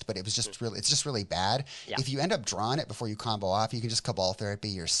main list, but it's just really bad. Yeah. If you end up drawing it before you combo off, you can just Cabal Therapy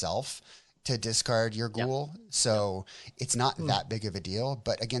yourself to discard your Ghoul. So it's not that big of a deal.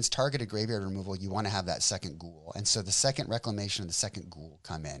 But against targeted graveyard removal, you want to have that second Ghoul. And so the second Reclamation and the second Ghoul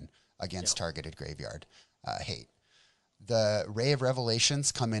come in against targeted graveyard hate. The Ray of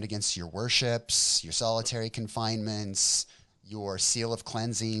Revelations come in against your Worships, your Solitary Confinements, your Seal of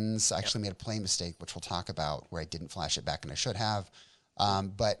Cleansings. I actually made a play mistake, which we'll talk about, where I didn't flash it back and I should have.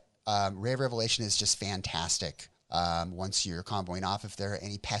 But Ray of Revelation is just fantastic once you're comboing off, if there are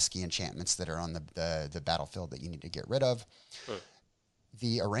any pesky enchantments that are on the battlefield that you need to get rid of.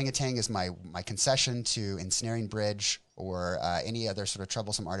 The Orangutan is my concession to Ensnaring Bridge or any other sort of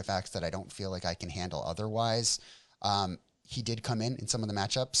troublesome artifacts that I don't feel like I can handle otherwise. He did come in some of the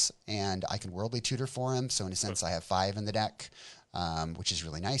matchups, and I can Worldly Tutor for him. So in a sense, I have 5 in the deck, which is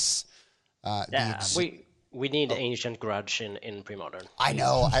really nice. We need Ancient Grudge in Pre-Modern. I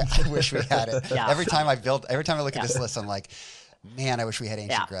know. I wish we had it. Every time I look at this list, I'm like, man, I wish we had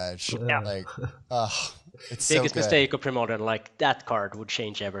Ancient Grudge. Like, it's so biggest mistake of Pre-Modern. Like, that card would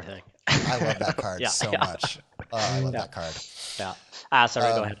change everything. I love that card so much. I love that card. Yeah.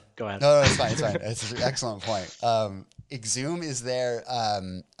 Sorry. Go ahead. No, it's fine. It's an excellent point. Exhume is there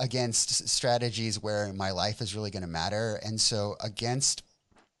against strategies where my life is really going to matter, and so against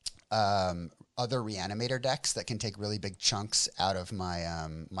other Reanimator decks that can take really big chunks out of my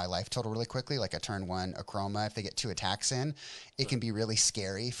my life total really quickly, like a turn 1 Acroma. If they get 2 attacks in, it can be really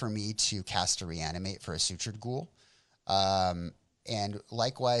scary for me to cast a Reanimate for a Sutured Ghoul. And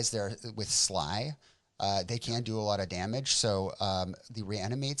likewise, there with Sly. they can do a lot of damage. So the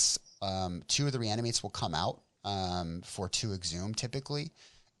reanimates, 2 of the reanimates will come out for 2 exhume typically.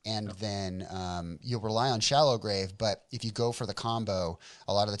 And then you'll rely on Shallow Grave, but if you go for the combo,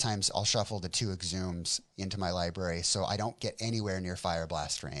 a lot of the times I'll shuffle the 2 exhumes into my library, so I don't get anywhere near Fire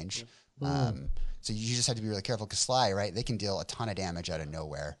Blast range. So you just have to be really careful because Sly, right? They can deal a ton of damage out of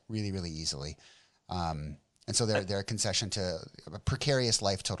nowhere really, really easily. And so they're a concession to precarious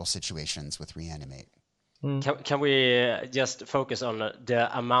life total situations with Reanimate. Can we just focus on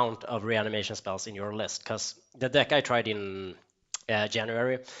the amount of reanimation spells in your list? Because the deck I tried in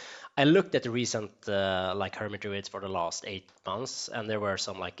January, I looked at the recent like Hermit Druids for the last 8 months, and there were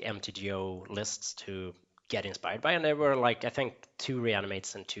some like MTGO lists to get inspired by, and there were like I think 2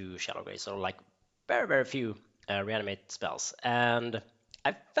 reanimates and 2 Shallow Graves, so like very, very few reanimate spells. And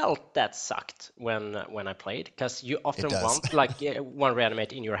I felt that sucked when I played, because you often want like 1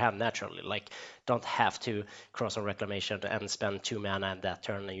 reanimate in your hand naturally. Like, don't have to cross on Reclamation and spend 2 mana in that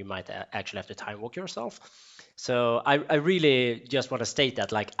turn, and you might actually have to time walk yourself. So I really just want to state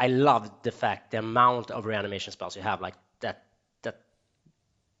that, like, I love the fact, the amount of reanimation spells you have, like that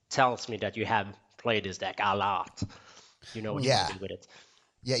tells me that you have played this deck a lot. You know what you want to do with it.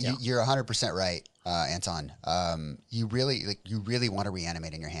 Yeah, you're 100% right, Anton. You really want to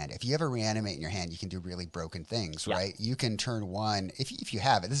reanimate in your hand. If you ever reanimate in your hand, you can do really broken things, right? You can turn 1, if you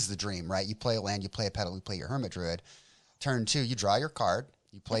have it, this is the dream, right? You play a land, you play a petal, you play your Hermit Druid. Turn 2, you draw your card,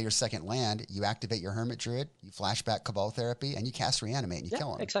 you play your second land, you activate your Hermit Druid, you flashback Cabal Therapy, and you cast Reanimate and you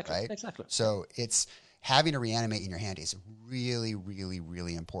kill him, right? Exactly. So it's having a Reanimate in your hand is really, really,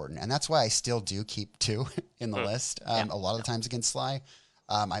 really important. And that's why I still do keep 2 in the list a lot of the times against Sly.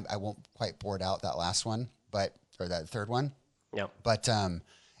 I won't quite board out that last one, or that third one. Yeah. But I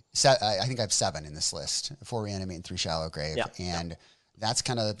think I have 7 in this list: 4 Reanimate and 3 Shallow Grave, and that's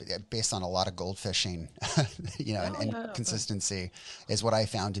kind of based on a lot of gold fishing, and consistency is what I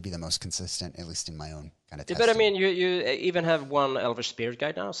found to be the most consistent, at least in my own kind of testing. But I mean, you even have 1 Elvish Spirit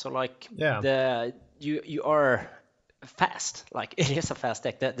Guide now, so like you are fast. Like, it is a fast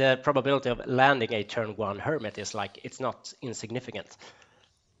deck. The probability of landing a turn 1 Hermit is like, it's not insignificant.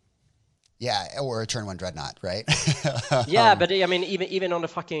 Yeah, or a turn 1 Dreadnought, right? Yeah, but I mean, even on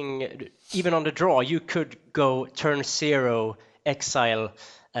the draw, you could go turn 0, exile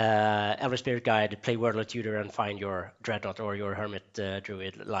Elvish Spirit Guide, play Warlord Tutor, and find your Dreadnought or your Hermit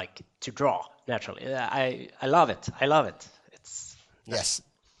Druid, like, to draw naturally. I love it. It's nice. Yes.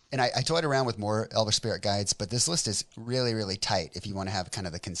 And I toyed around with more Elvish Spirit Guides, but this list is really, really tight if you want to have kind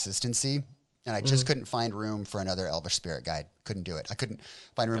of the consistency. And I just couldn't find room for another Elvish Spirit Guide. Couldn't do it. I couldn't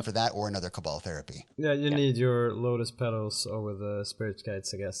find room for that or another Cabal Therapy. Yeah, you need your Lotus Petals over the Spirit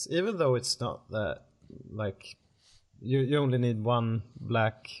Guides, I guess. Even though it's not that, like, you only need 1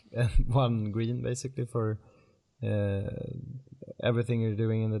 black and 1 green, basically, for everything you're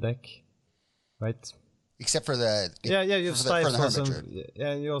doing in the deck, right? Except for the... you have Stifles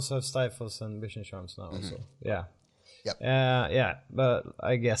and you also have Stifles and Vision Charms now also. Yeah. Yep. But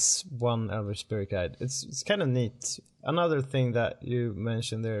I guess 1 Elvish Spirit Guide. It's kind of neat. Another thing that you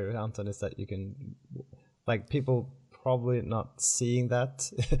mentioned there, Anton, is that you can, like, people probably not seeing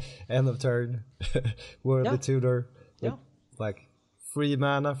that end of turn Worldly Tutor with like 3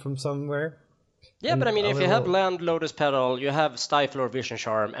 mana from somewhere. Yeah, but I mean, if you have land, Lotus Petal, you have Stifle or Vision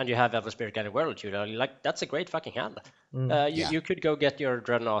Charm, and you have Elvish Spirit Guide and Warlord Tutor, like, that's a great fucking hand. You could go get your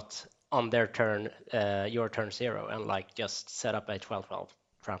Dreadnought on their turn, your turn 0, and like just set up a 12/12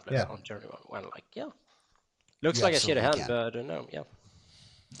 Trampless on turn 1. Like, looks like a shitty hand, but no,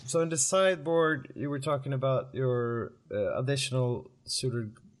 So in the sideboard, you were talking about your additional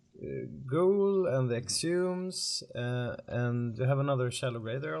suited goal and the exhumes, and you have another Shallow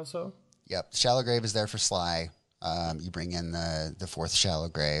Grave there also. Yep, Shallow Grave is there for Sly. You bring in the 4th Shallow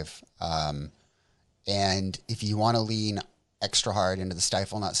Grave, and if you want to lean extra hard into the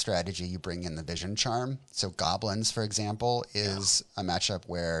Stifle Knot strategy, you bring in the Vision Charm. So Goblins, for example, is a matchup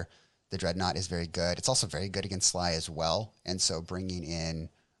where the Dreadnought is very good. It's also very good against Sly as well. And so bringing in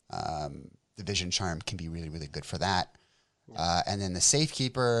the Vision Charm can be really, really good for that. And then the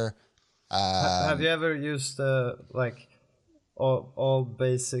Safekeeper. Have you ever used like all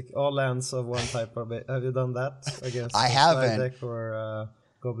lands of one type? Have you done that against I haven't. Sly deck or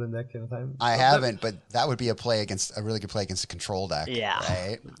Goblin deck in time? I haven't, but that would be a really good play against a control deck,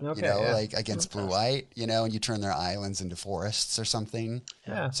 right? Okay, like against blue-white, and you turn their islands into forests or something.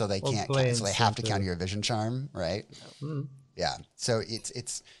 Yeah. So they can't, so they have to counter your Vision Charm, right? Yeah. So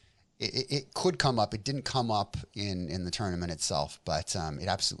it could come up. It didn't come up in the tournament itself, but it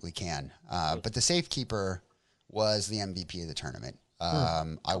absolutely can. But the Safekeeper was the MVP of the tournament.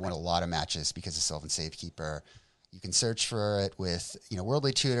 I won a lot of matches because of Sylvan Safekeeper. You can search for it with,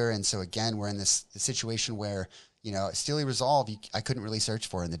 Worldly Tutor. And so again, we're in this situation where, Steely Resolve, I couldn't really search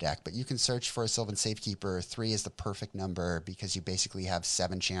for in the deck, but you can search for a Sylvan Safekeeper. 3 is the perfect number because you basically have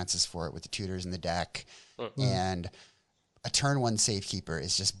 7 chances for it with the tutors in the deck. And a turn 1 Safekeeper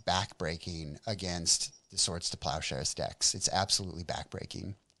is just backbreaking against the Swords to Plowshares decks. It's absolutely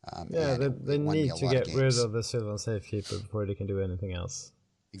backbreaking. They need to get rid of the Sylvan Safekeeper before they can do anything else.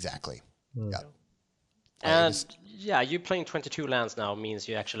 Exactly. Yeah. And you playing 22 lands now means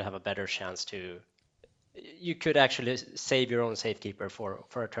you actually have a better chance to. You could actually save your own Safekeeper for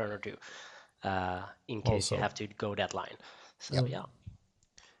a turn or two, in case you have to go that line. So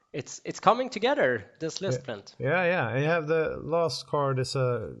it's coming together, this list, Flint. Yeah. And you have the last card is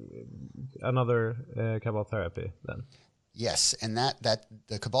another Cabal Therapy then. Yes, and that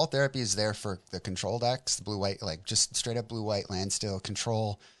the Cabal Therapy is there for the control decks, the blue-white, like just straight up blue-white land steal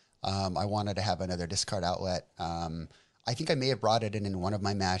control. I wanted to have another discard outlet. I think I may have brought it in one of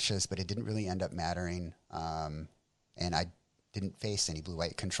my matches, but it didn't really end up mattering. And I didn't face any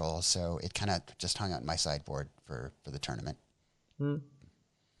blue-white control, so it kind of just hung out in my sideboard for the tournament.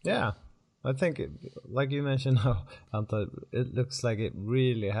 Yeah, I think, like you mentioned, Anta, it looks like it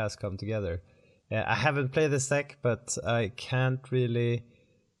really has come together. I haven't played this deck, but I can't really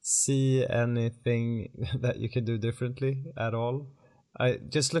see anything that you can do differently at all.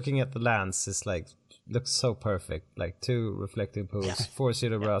 Just looking at the lands, it's looks so perfect. 2 Reflecting Pools, 4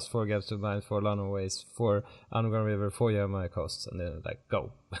 Zero Brass, 4 Gaps to Mind, 4 Lana Waste, 4 Underground River, 4 Yamaya Coast, and then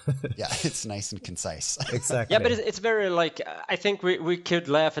go. Yeah, it's nice and concise. Exactly. Yeah, but it's very I think we could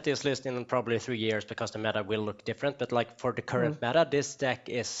laugh at this list in probably 3 years because the meta will look different. But for the current meta, this deck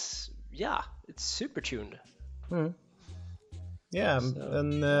is it's super tuned. Yeah,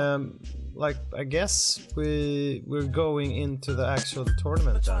 and I guess we're going into the actual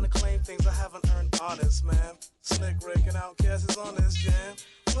tournament. Trying to claim things I haven't earned, honest man. Slick Rick and Outcast is on this jam.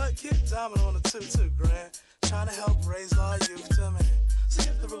 But Kid Diamond on the 2-2 grand. Trying to help raise our youth to man.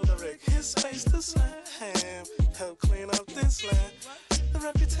 Skip the ruler Rick, his space to slam. Help clean up this land. The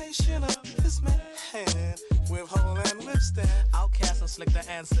reputation of this man. With hole and withstand. Outcast and Slick, the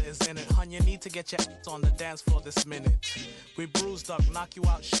answer is in it. Hun, you need to get your ass on the dance floor this minute. We bruised up, knock you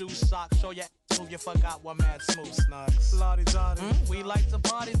out, shoe socks. Show your ass who you forgot what mad smooth snugs. We like to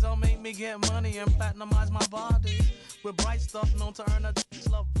party, don't make me get money and platinumize my body. With bright stuff known to earn a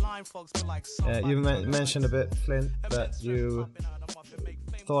love blind folks be like you mentioned a bit, Flint, that you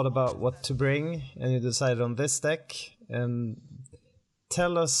thought about what to bring and you decided on this deck. And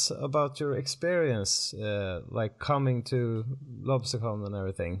tell us about your experience, coming to LobsterCon and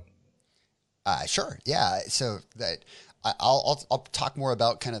everything. Sure. Yeah. So I'll talk more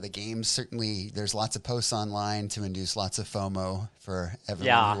about kind of the games. Certainly, there's lots of posts online to induce lots of FOMO for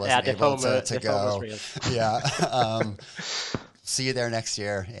everyone who wasn't able to go. Yeah. See you there next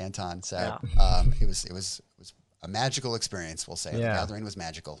year, Anton. So it was a magical experience, we'll say. The gathering was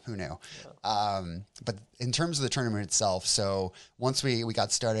magical. Who knew? But in terms of the tournament itself, so once we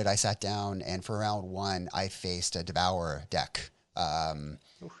got started, I sat down, and for round 1, I faced a Devour deck.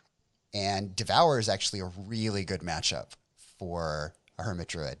 And Devour is actually a really good matchup for a Hermit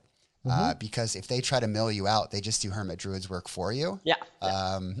Druid. Because if they try to mill you out, they just do Hermit Druid's work for you.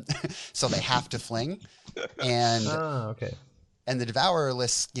 So they have to fling. And okay. And the Devourer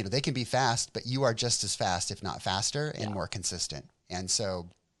lists, they can be fast, but you are just as fast, if not faster, and more consistent. And so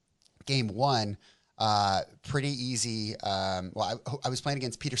game 1, pretty easy. I was playing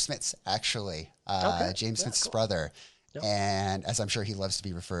against Peter Smits, actually, James Smith's brother. Yep. And as I'm sure he loves to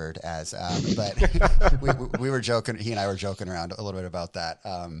be referred as, but we were joking. He and I were joking around a little bit about that.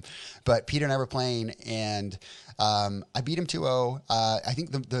 But Peter and I were playing, and I beat him 2-0. I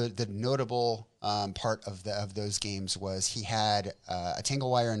think the notable part of those games was he had a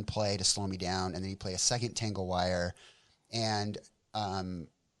Tangle Wire in play to slow me down, and then he played a second Tangle Wire. And on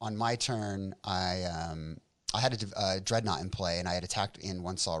my turn, I had a Dreadnought in play, and I had attacked in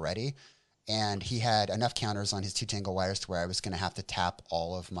once already. And he had enough counters on his 2 Tangle Wires to where I was going to have to tap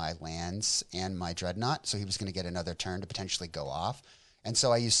all of my lands and my Dreadnought. So he was going to get another turn to potentially go off. And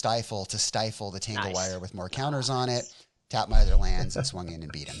so I used Stifle to stifle the Tangle Wire with more counters on it, tap my other lands, and swung in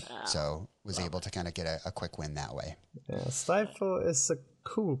and beat him. So was able to kind of get a quick win that way. Yeah, Stifle is a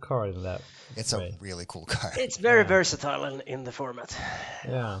cool card in that It's way. A really cool card. It's very versatile in the format.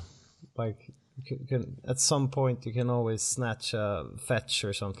 Yeah, you can, at some point you can always snatch a fetch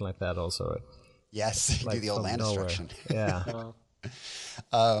or something like that also. Yes, do the old land destruction. Yeah.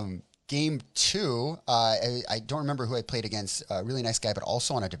 Game 2, I don't remember who I played against. A really nice guy, but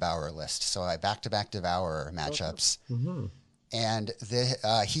also on a Devourer list. So I back-to-back Devourer matchups. and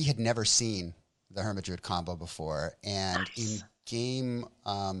he had never seen the Hermit Druid combo before. And in game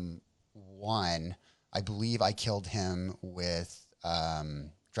 1, I believe I killed him with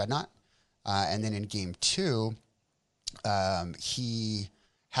Dreadnought. And then in game 2, he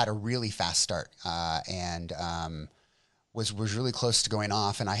had a really fast start and was really close to going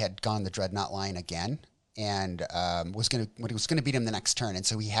off. And I had gone the Dreadnought line again and was gonna beat him the next turn. And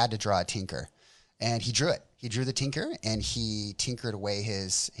so he had to draw a Tinker. And he drew it. He drew the Tinker, and he tinkered away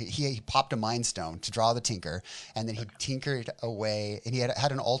he popped a Mind Stone to draw the Tinker, and then he tinkered away, and he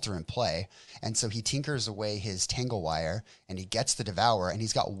had an altar in play, and so he tinkers away his Tangle Wire, and he gets the Devour, and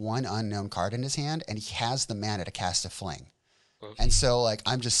he's got one unknown card in his hand, and he has the mana to cast a Fling. And so, like,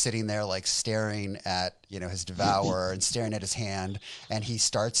 I'm just sitting there, like, staring at, his Devour and staring at his hand. And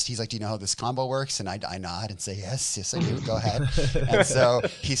he's like, do you know how this combo works? And I nod and say, yes, I do. Go ahead. And so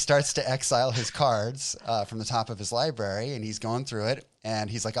he starts to exile his cards from the top of his library. And he's going through it.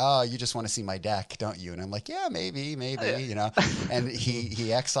 And he's like, oh, you just want to see my deck, don't you? And I'm like, yeah, maybe, And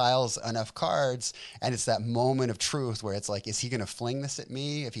he exiles enough cards. And it's that moment of truth where it's like, is he going to fling this at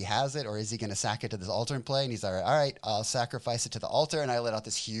me if he has it? Or is he going to sack it to this altar and play? And he's like, all right, I'll sacrifice it to the altar. And I let out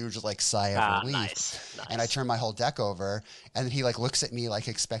this huge, like, sigh of relief. Nice. And I turn my whole deck over. And then he, like, looks at me, like,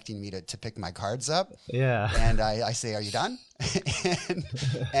 expecting me to pick my cards up. Yeah. And I say, are you done?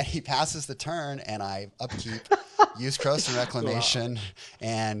 and he passes the turn, and I upkeep, use Croson Reclamation,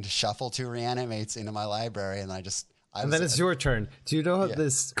 and shuffle 2 Reanimates into my library, and and then it's your turn. Do you know how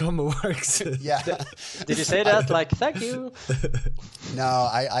this combo works? Yeah. Did you say that? Like, thank you. No,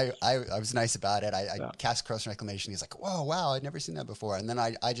 I was nice about it. I cast Croson Reclamation. He's like, whoa, wow, I'd never seen that before. And then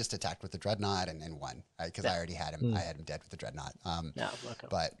I just attacked with the Dreadnought and won, because I already had him. I had him dead with the Dreadnought.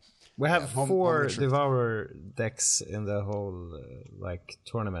 But we have 4 Devourer decks in the whole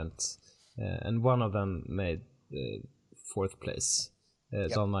tournament, and one of them made 4th place,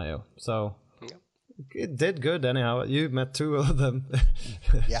 Don Mayo. So it did good anyhow. You met 2 of them,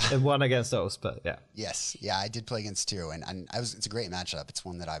 and won against those. But yes, I did play against 2, and it's a great matchup. It's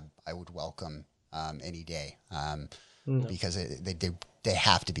one that I would welcome any day, because they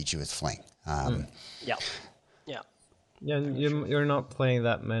have to beat you with Fling. Yeah, you're not playing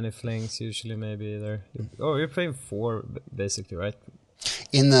that many Flings usually, maybe either. You're playing 4 basically, right?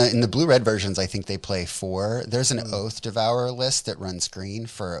 In the blue-red versions, I think they play 4. There's an Oath Devourer list that runs green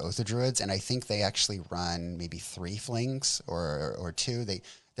for Oath of Druids, and I think they actually run maybe 3 Flings or 2. There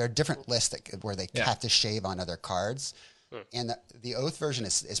are different lists where they have to shave on other cards. And the Oath version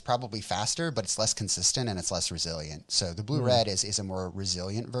is probably faster, but it's less consistent and it's less resilient. So the blue-red is a more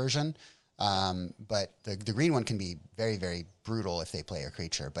resilient version. But the green one can be very, very brutal if they play a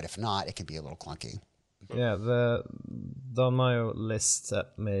creature, but if not, it can be a little clunky. Yeah, the Don Mayo list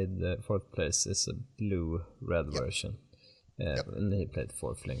that made the 4th place is a blue-red version. And he played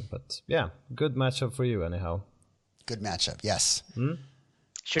 4 Fling. But yeah, good matchup for you anyhow. Good matchup, yes.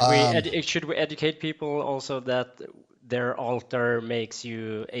 Should we educate people also that their altar makes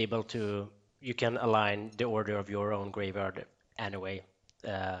you able to, you can align the order of your own graveyard anyway,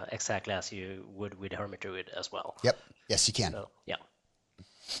 exactly as you would with Hermit Druid as well. Yep. Yes, you can. So, yeah.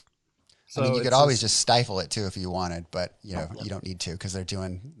 I mean, you could always just stifle it too if you wanted, but you don't need to, because they're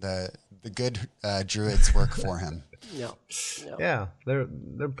doing the good druid's work for him. Yeah,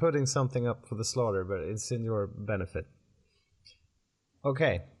 they're putting something up for the slaughter, but it's in your benefit.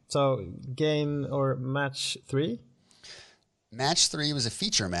 Okay, so game or match 3? Match 3 was a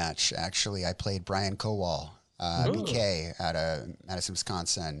feature match. Actually, I played Brian Kowal, BK out of Madison,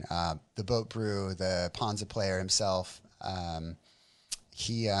 Wisconsin. The Boat Brew, the Ponza player himself.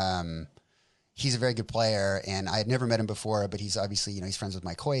 He's a very good player, and I had never met him before, but he's obviously, he's friends with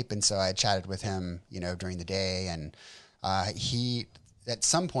Mike Hoyp, and so I had chatted with him, during the day, and at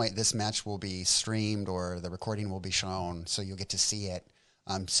some point this match will be streamed or the recording will be shown, so you'll get to see it.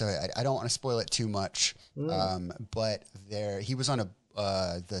 So I don't want to spoil it too much, but he was on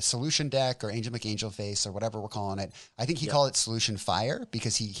the Solution deck or Angel McAngel Face or whatever we're calling it. I think he called it Solution Fire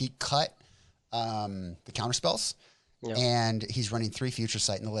because he cut the counterspells. Yep. And he's running 3 Future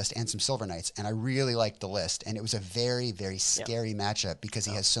Sight in the list and some Silver Knights. And I really liked the list. And it was a very, very scary matchup because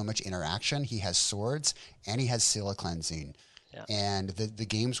he has so much interaction. He has swords and he has Scylla Cleansing. Yep. And the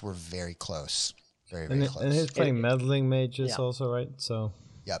games were very close. Very, very close. And he's playing Meddling Mages also, right? So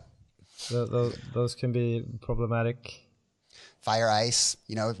yep. Those can be problematic. Fire Ice,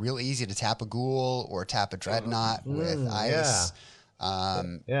 real easy to tap a Ghoul or tap a Dreadnought with Ice.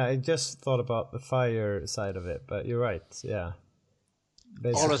 I just thought about the fire side of it, but you're right. Yeah.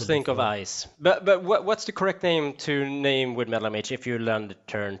 Always think of Ice. But what's the correct name to name with Meddling Mage if you land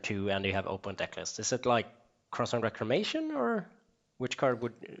turn 2 and you have open deck list? Is it like Cross on Reclamation, or which card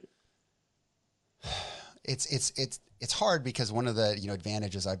would? It's hard because one of the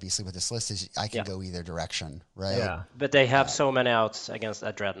advantages obviously with this list is I can go either direction, right? Yeah. But they have so many outs against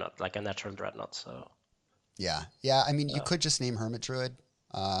a Dreadnought, like a natural Dreadnought. So Yeah. I mean, you could just name Hermit Druid,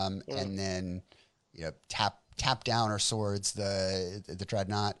 and then tap down or swords the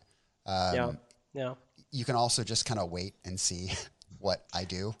Dreadnought. Yeah. You can also just kind of wait and see what I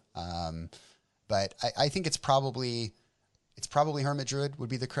do. But I think it's probably Hermit Druid would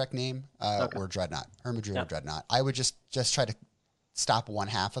be the correct name, or Dreadnought. Hermit Druid or Dreadnought. I would just try to stop one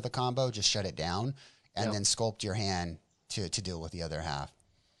half of the combo, just shut it down, and then sculpt your hand to deal with the other half.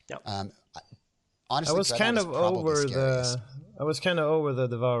 Honestly, I was kind of over the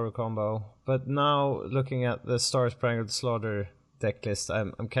Devourer combo, but now looking at the Star Spangled Slaughter deck list,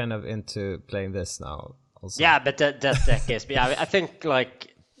 I'm kind of into playing this now. Also. Yeah, but that deck is. Yeah, I think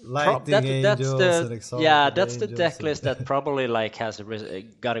like Lightning that's Angels the and Exalted that's the Angels deck and- list that probably like has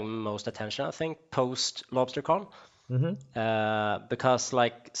gotten most attention. I think post LobsterCon. Because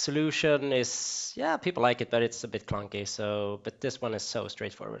like Solution is people like it, but it's a bit clunky. So but this one is so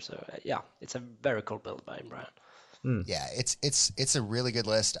straightforward. So it's a very cool build by Brian. Yeah, it's a really good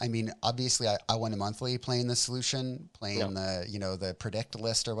list. I mean, obviously, I won a monthly playing the Solution, playing the Predict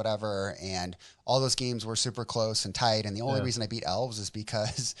list or whatever, and all those games were super close and tight. And the only reason I beat Elves is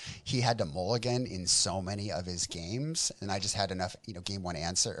because he had to mulligan in so many of his games, and I just had enough game one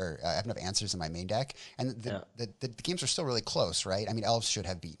answer, or I have enough answers in my main deck, and the games are still really close, right? I mean, Elves should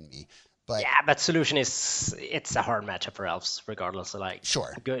have beaten me. But but Solution it's a hard matchup for Elves, regardless. Like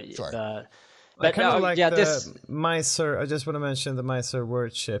sure. I kind of like the this Miser. I just want to mention the Miser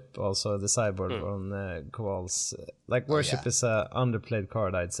Worship, also the sideboard on Koval's. Like Worship is a underplayed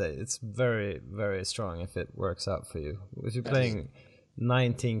card, I'd say. It's very, very strong if it works out for you. If you're playing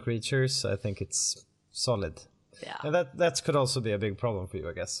 19 creatures, I think it's solid. Yeah. And that could also be a big problem for you,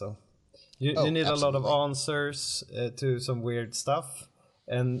 I guess. So you need a lot of answers to some weird stuff,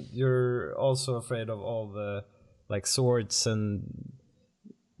 and you're also afraid of all the like swords and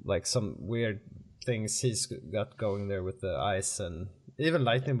like some weird things he's got going there with the ice and even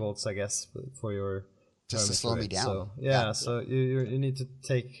lightning bolts, I guess, for your just to slow me down. So, so you need to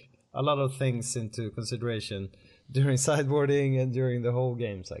take a lot of things into consideration during sideboarding and during the whole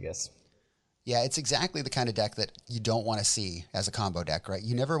games, I guess. Yeah, it's exactly the kind of deck that you don't want to see as a combo deck, right?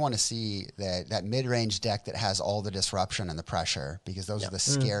 You never want to see that mid-range deck that has all the disruption and the pressure, because those are the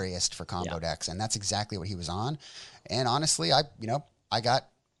scariest for combo decks, and that's exactly what he was on. And honestly, I got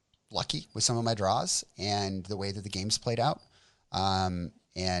lucky with some of my draws and the way that the games played out.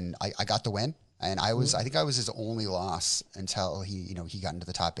 And I got the win. And I think I was his only loss until he got into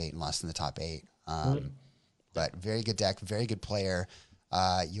the top 8 and lost in the top 8. But very good deck, very good player.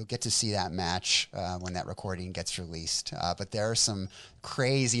 You'll get to see that match when that recording gets released. But there are some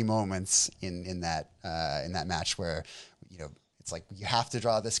crazy moments in that match where, it's like you have to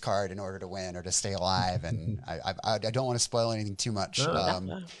draw this card in order to win or to stay alive, and I don't want to spoil anything too much for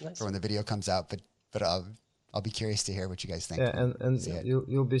when the video comes out. But I'll be curious to hear what you guys think. Yeah, and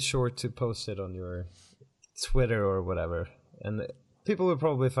you'll be sure to post it on your Twitter or whatever, and people will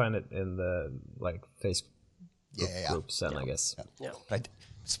probably find it in the like Facebook groups. And I guess. Yeah. But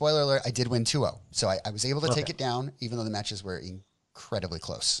spoiler alert: I did win 2-0, so I was able to take it down, even though the matches were incredibly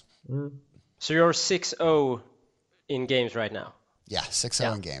close. So you're 6-0 in games right now. Yeah,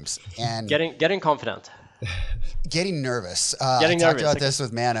 6-0 in games, and getting confident, getting nervous. I talked about this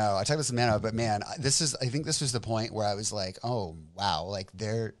with Mano. But man, I think this was the point where I was like, oh wow, like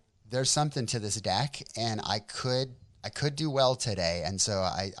there's something to this deck, and I could do well today. And so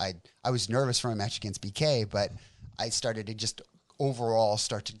I was nervous for my match against BK, but I started to just overall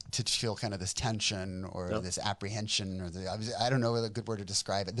start to feel kind of this tension or this apprehension, or I don't know a good word to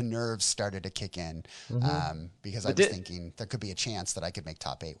describe it. The nerves started to kick in because I was thinking there could be a chance that I could make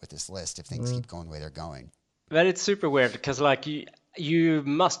top 8 with this list if things keep going the way they're going. But it's super weird because like you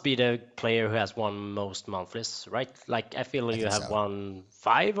must be the player who has won most monthlies, right? Like I feel you have won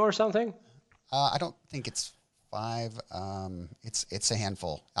 5 or something. I don't think it's 5. It's a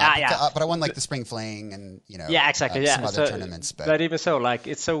handful. But I won like the Spring Fling and exactly. Some other tournaments. But even so, like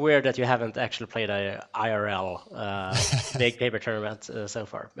it's so weird that you haven't actually played a IRL big paper tournament so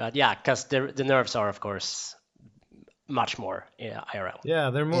far. But because the nerves are of course much more IRL. Yeah,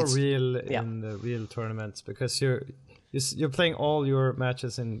 they're more real in the real tournaments because you're playing all your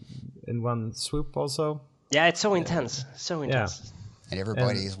matches in one swoop also. Yeah, it's so intense, so intense. Yeah. And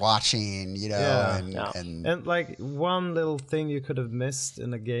everybody's watching, and like one little thing you could have missed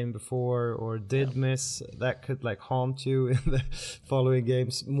in a game before or miss, that could like haunt you in the following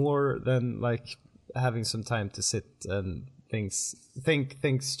games more than like having some time to sit and think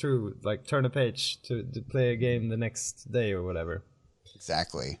things through, like turn a page to play a game the next day or whatever.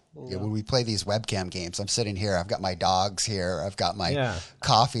 Exactly. Yeah, when we play these webcam games, I'm sitting here, I've got my dogs here, I've got my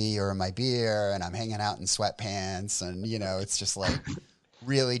coffee or my beer, and I'm hanging out in sweatpants, and it's just like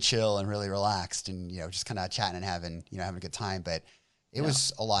really chill and really relaxed, and just kind of chatting and having a good time. But it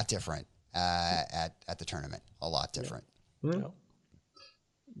was a lot different at the tournament, a lot different. Yeah.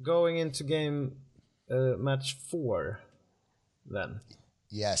 Mm-hmm. Going into game match 4, then.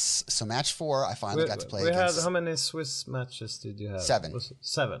 Yes. So match 4, I finally got to play against... How many Swiss matches did you have? 7.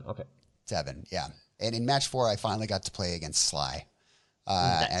 7, okay. 7, yeah. And in match 4, I finally got to play against Sly.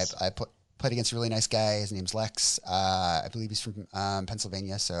 Nice. I played against a really nice guy. His name's Lex. I believe he's from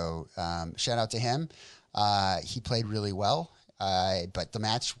Pennsylvania, so shout out to him. He played really well, but the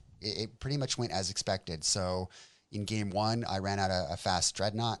match, it pretty much went as expected. So in game 1, I ran out a fast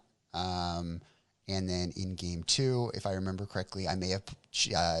Dreadnought. And then in game 2, if I remember correctly, I may have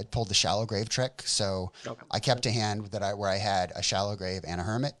pulled the Shallow Grave trick. So I kept a hand where I had a Shallow Grave and a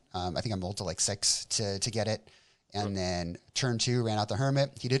Hermit. I think I mulled to like 6 to get it. And then turn 2, ran out the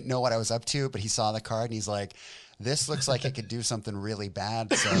Hermit. He didn't know what I was up to, but he saw the card and he's like, this looks like it could do something really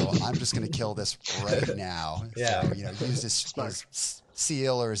bad. So I'm just going to kill this right now. Yeah. So, use his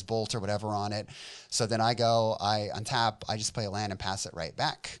seal or his bolt or whatever on it. So then I untap, I just play a land and pass it right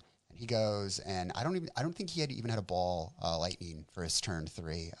back. He goes, and I don't think he even had a ball lightning for his turn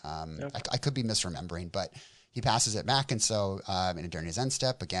 3. I could be misremembering, but he passes it back, and so during his end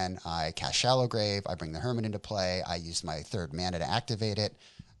step, again, I cast Shallow Grave, I bring the Hermit into play, I use my 3rd mana to activate it,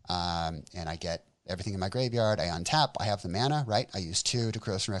 and I get everything in my graveyard, I untap, I have the mana, right? I use 2 to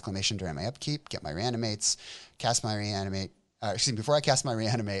Corrosion Reclamation during my upkeep, get my Reanimates, cast my Reanimate, before I cast my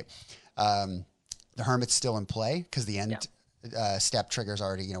Reanimate, the Hermit's still in play, because the end... step triggers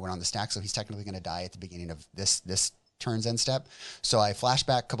already, went on the stack, so he's technically going to die at the beginning of this turn's end step. So I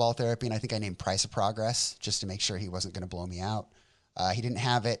flashback Cabal Therapy, and I think I named Price of Progress just to make sure he wasn't going to blow me out. He didn't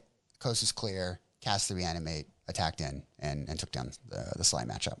have it. Coast is clear. Cast the Reanimate, attacked in, and took down the Sly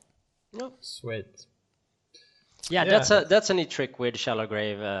matchup. Oh. Sweet. Yeah, that's a neat trick with Shallow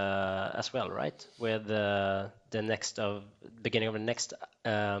Grave as well, right? With the beginning of the next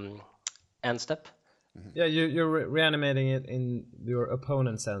end step. Yeah, you're reanimating it in your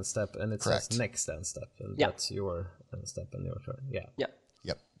opponent's end step, and it says next end step, and that's your end step and your turn. Yeah.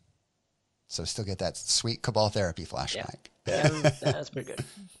 Yep. So still get that sweet Cabal Therapy flashback. Yeah, that's pretty good.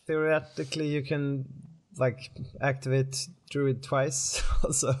 Theoretically, you can activate Druid twice.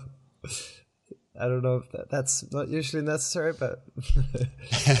 Also, I don't know if that's not usually necessary, but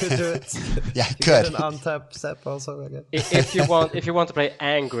could do it. Yeah, you could. Get an untap step also, I guess. If you want to play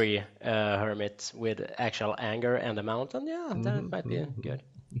angry Hermit with actual anger and a mountain, that might be good.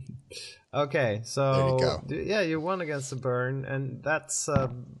 Okay, so there you go. You won against the Burn, and that's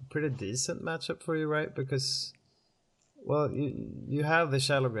a pretty decent matchup for you, right? Because, well, you have the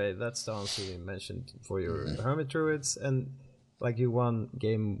Shallow Grave. That's the answer you mentioned for your Hermit Druids, and like you won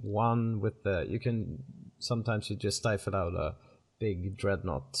game 1 with sometimes you just stifle out a big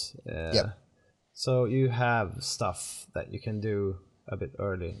Dreadnought. So you have stuff that you can do a bit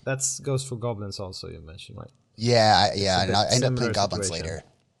early. That goes for Goblins also, you mentioned, right? Yeah, and I end up playing Goblins later.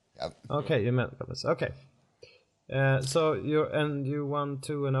 Yep. Okay, you meant Goblins. Okay. So you won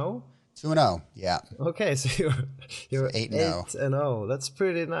 2-0? 2-0, yeah. Okay, so you're 8-0. 8-0. That's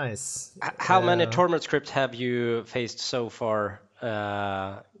pretty nice. How many Torment scripts have you faced so far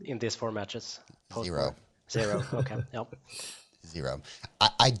in these 4 matches? 0. 0. Okay. Yep. 0.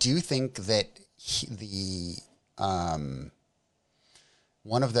 I do think that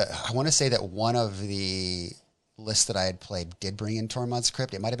one of the lists that I had played did bring in Tormod's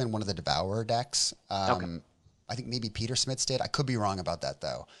Crypt. It might have been one of the Devourer decks. I think maybe Peter Smits did. I could be wrong about that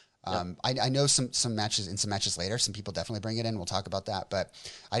though. I know some matches later, some people definitely bring it in. We'll talk about that, but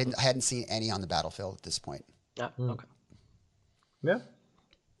I hadn't seen any on the battlefield at this point. Okay. Yeah.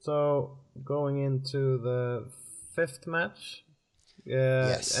 So going into the 5th match,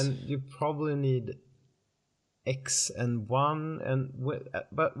 yes, and you probably need X and 1,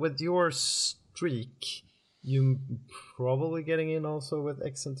 but with your streak, you probably getting in also with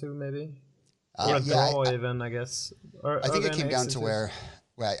X and 2 maybe, or draw even, I guess. Or I think it came down to where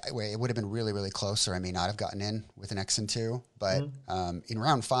it would have been really, really close, or I may not have gotten in with an X and 2. But in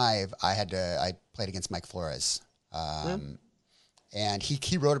round 5, I played against Mike Flores, and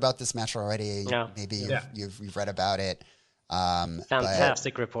he wrote about this match already. Yeah. Maybe you've read about it.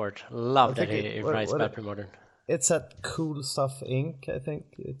 Fantastic report. Love that he writes about Premodern. It's at Cool Stuff Inc. I think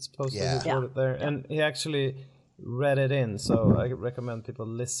it's posted reported there, and he actually read it in. So I recommend people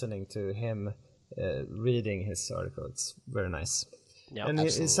listening to him reading his article. It's very nice. Yeah, And he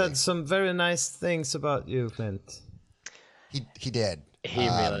said some very nice things about you, Clint. He did. He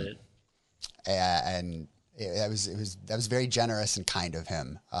really did. And that was very generous and kind of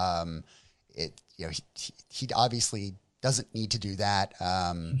him. He obviously doesn't need to do that.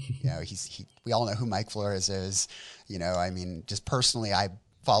 We all know who Mike Flores is. I mean, just personally, I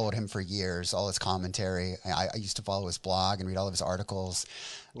followed him for years, all his commentary. I used to follow his blog and read all of his articles.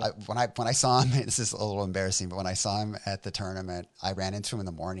 When I saw him, this is a little embarrassing, but when I saw him at the tournament, I ran into him in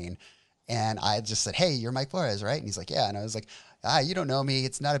the morning and I just said, "Hey, you're Mike Flores, right?" And he's like, "Yeah." And I was like, "You don't know me.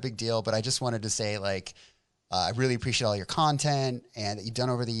 It's not a big deal, but I just wanted to say, like, I really appreciate all your content and that you've done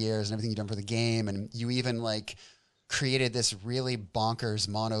over the years and everything you've done for the game. And you even like created this really bonkers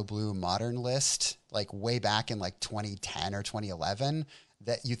mono blue modern list, like way back in like 2010 or 2011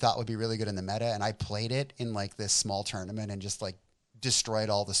 that you thought would be really good in the meta. And I played it in like this small tournament and just like destroyed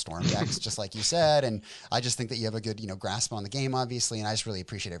all the storm decks, just like you said. And I just think that you have a good, grasp on the game, obviously. And I just really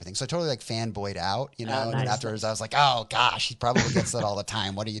appreciate everything. So I totally like fanboyed out, and then afterwards I was like, oh gosh, he probably gets that all the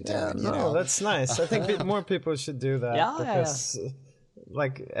time. What are you doing? No, that's nice. I think more people should do that because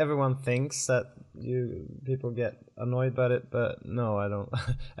like everyone thinks that people get annoyed by it, but no, I don't.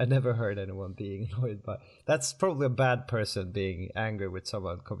 I never heard anyone being annoyed by it. That's probably a bad person being angry with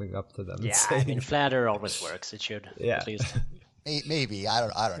someone coming up to them. Yeah, I mean, flatter always works. It should, at least. Maybe I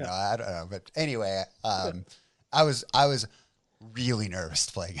don't know. But anyway, I was really nervous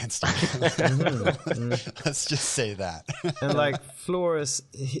to play against him. Let's just say that. And like Flores,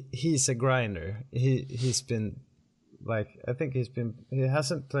 he's a grinder. He's been like, I think he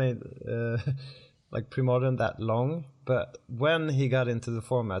hasn't played like pre-modern that long, but when he got into the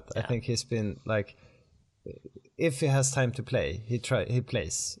format, I think he's been like, if he has time to play, he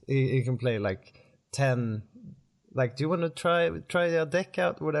plays. He can play like 10. Like, do you want to try a deck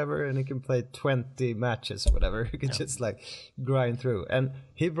out, whatever? And he can play 20 matches, whatever. He can just like grind through. And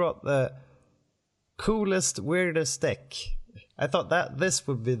he brought the coolest, weirdest deck. I thought that this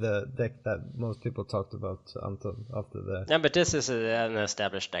would be the deck that most people talked about until after the. Yeah, but this is an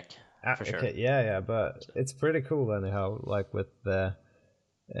established deck for sure. Okay, yeah, but it's pretty cool anyhow. Like with the,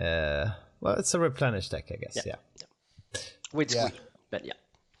 well, it's a replenish deck, I guess. Yeah. With squeak, but yeah.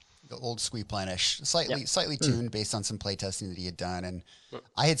 The old Squeeplenish, slightly tuned based on some playtesting that he had done, and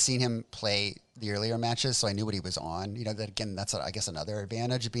I had seen him play the earlier matches, so I knew what he was on. That again, that's I guess another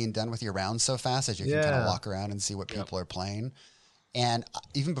advantage of being done with your rounds so fast, as you can kind of walk around and see what people are playing. And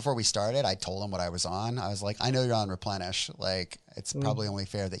even before we started, I told him what I was on. I was like, I know you're on Replenish. Like, it's probably only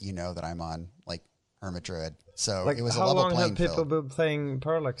fair that you know that I'm on like Hermit Druid. So like, it was a level playing field. How long have people been playing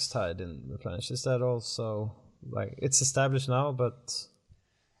Parallax Tide in Replenish? Is that also like it's established now, but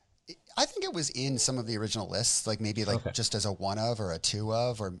I think it was in some of the original lists, like maybe like just as a one of or a two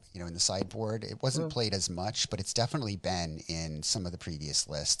of, or in the sideboard. It wasn't played as much, but it's definitely been in some of the previous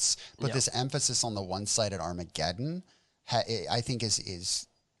lists. But this emphasis on the one-sided Armageddon, I think is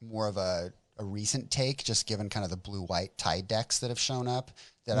more of a recent take, just given kind of the blue-white Tide decks that have shown up.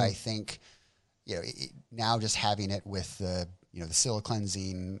 That I think, now just having it with the the Scylla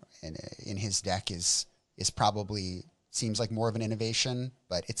cleansing in his deck is probably. Seems like more of an innovation,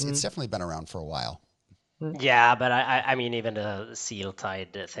 but it's definitely been around for a while. Yeah, but I mean, even the Seal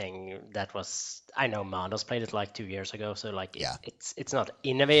Tide thing, that was, I know Mandos played it like 2 years ago, so like it's not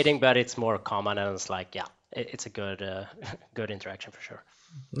innovating, but it's more common, and it's like, it's a good good interaction for sure.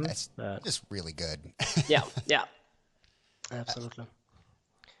 It's just really good. yeah, absolutely.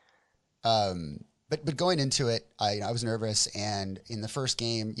 But going into it, I was nervous, and in the first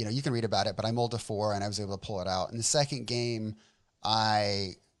game, you can read about it, but I mulled a 4, and I was able to pull it out. In the second game,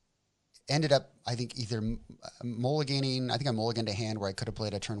 I ended up, I think, either mulliganing. I think I mulliganed a hand where I could have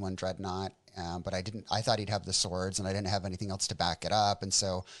played a turn 1 Dreadnought, but I didn't. I thought he'd have the swords, and I didn't have anything else to back it up, and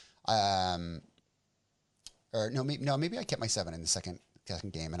so, maybe I kept my 7 in the second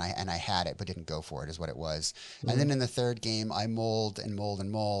game, and I had it but didn't go for it, is what it was. And then in the third game, I mulled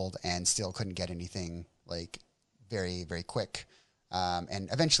and still couldn't get anything like very, very quick. And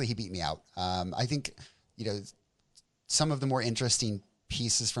eventually he beat me out. I think some of the more interesting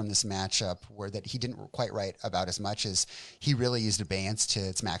pieces from this matchup were that he didn't quite write about as much as he really used Abeyance to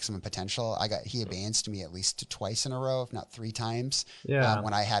its maximum potential. He Abeyanced me at least twice in a row, if not 3 times,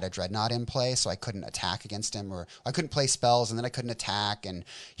 when I had a Dreadnought in play, so I couldn't attack against him, or I couldn't play spells and then I couldn't attack, and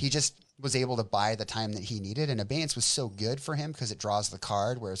he just was able to buy the time that he needed. And Abeyance was so good for him because it draws the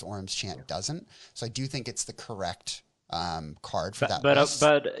card, whereas Orm's Chant doesn't. So I do think it's the correct card for that.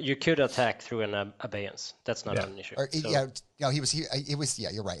 But you could attack through an abeyance. That's not an issue. Or, yeah, no, it was. Yeah,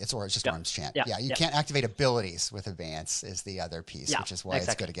 you're right. It's just Orm's Chant. Yeah, you can't activate abilities with abeyance is the other piece, which is why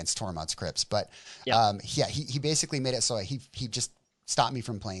it's good against Tormod's Crypts. But he basically made it so he just stopped me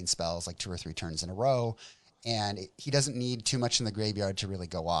from playing spells like 2 or 3 turns in a row, and he doesn't need too much in the graveyard to really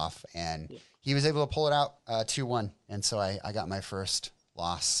go off, and he was able to pull it out 2-1, and so I got my first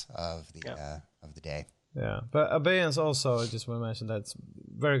loss of the day. Yeah, but Abeyance also, I just want to mention that's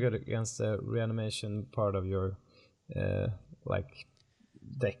very good against the reanimation part of your deck,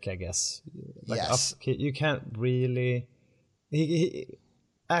 I guess. Yes. You can't really he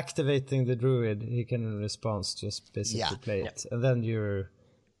activating the druid. He can in response just basically play it, and then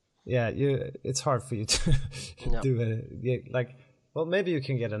it's hard for you to do it. Well, maybe you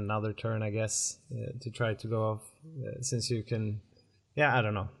can get another turn, I guess, to try to go off, since you can. Yeah, I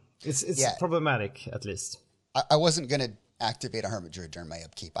don't know. It's problematic, at least. I wasn't going to activate a Hermit Druid during my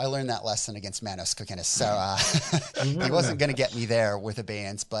upkeep. I learned that lesson against Manos Kokinis, so he wasn't going to get me there with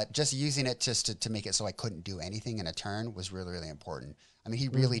Abeyance, but just using it just to make it so I couldn't do anything in a turn was really, really important. I mean, he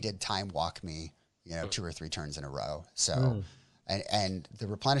really did time walk me, 2 or 3 turns in a row. So, and the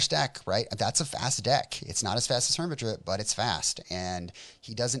Replenish deck, right? That's a fast deck. It's not as fast as Hermit Druid, but it's fast. And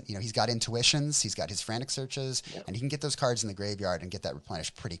he doesn't, he's got intuitions, he's got his frantic searches, and he can get those cards in the graveyard and get that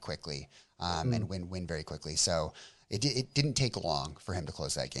replenished pretty quickly, and win very quickly. So it didn't take long for him to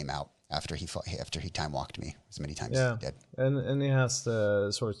close that game out after he time walked me as many times as he did. And he has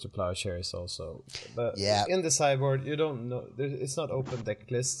the Swords to Plowshares also. But in the sideboard, you don't know. It's not open deck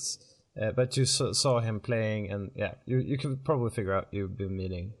lists. But you saw him playing, and you can probably figure out you've been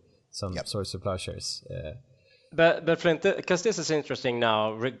meeting some Swords to Plowshares. But Flint, because this is interesting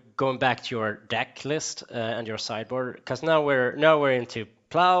now, going back to your deck list and your sideboard, because now we're into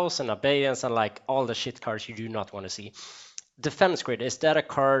Plows and Abeyance and like all the shit cards you do not want to see. Defense Grid, is that a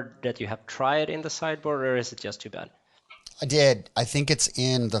card that you have tried in the sideboard, or is it just too bad? I did. I think it's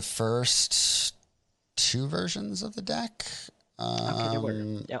in the first 2 versions of the deck.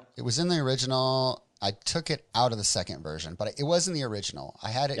 It was in the original. I took it out of the second version, but it was in the original.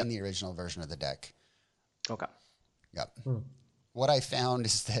 I had it in the original version of the deck. Okay. Yep. What I found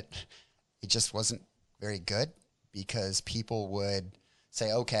is that it just wasn't very good, because people would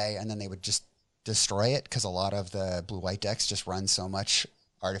say, okay, and then they would just destroy it, because a lot of the blue-white decks just run so much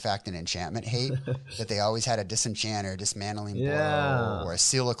artifact and enchantment hate that they always had a disenchant or dismantling blow or a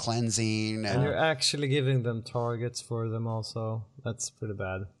seal of cleansing, and you're actually giving them targets for them also. That's pretty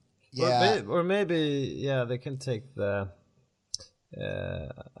bad. Or maybe they can take the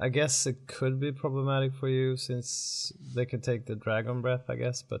I guess it could be problematic for you, since they can take the Dragon Breath, I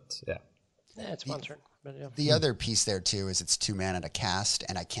guess, but it's one turn. But the other piece there too is it's 2 mana to cast,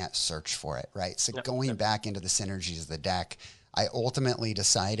 and I can't search for it, right? So going back into the synergies of the deck, I ultimately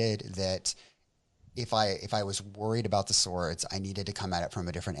decided that if I was worried about the swords, I needed to come at it from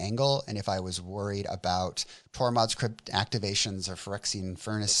a different angle. And if I was worried about Tormod's Crypt activations or Phyrexian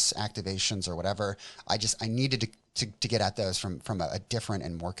Furnace activations or whatever, I needed to get at those from a different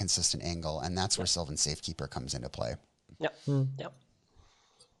and more consistent angle. And that's where Sylvan Safekeeper comes into play.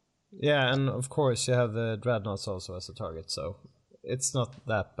 Yeah, and of course you have the Dreadnoughts also as a target, so it's not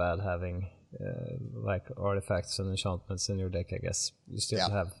that bad having like artifacts and enchantments in your deck, I guess. You still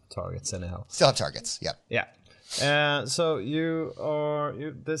have targets anyhow. Still have targets, Yeah. So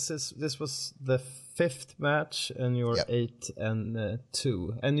this was the 5th match, and you're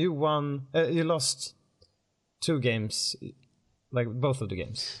 8-2, and you won. You lost 2 games, like both of the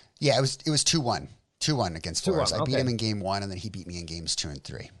games. Yeah, it was 2-1 against Flores. I beat him in game 1, and then he beat me in games 2 and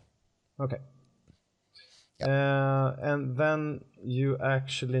 3. Okay. And then you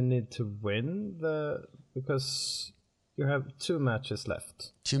actually need to win because you have 2 matches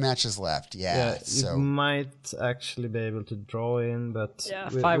left. 2 matches left, so you might actually be able to draw in, but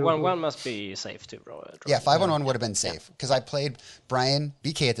 5-1-1 must be safe to draw. 5-1-1 would have been safe, because I played Brian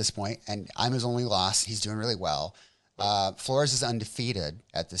BK at this point, and I'm his only loss. He's doing really well. Flores is undefeated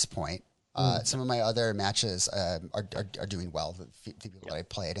at this point. Some of my other matches are doing well, the people that I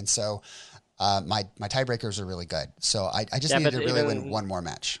played, and so my tiebreakers are really good. So I just needed to really win 1 more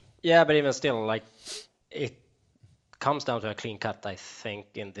match. Yeah, but even still, like, it comes down to a clean cut, I think,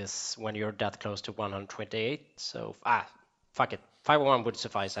 in this, when you're that close to 128. So fuck it, 5-1 would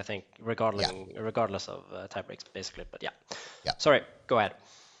suffice, I think, regardless of tiebreaks, basically. But sorry, go ahead.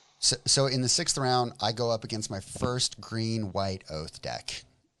 So in the 6th round, I go up against my first green-white Oath deck.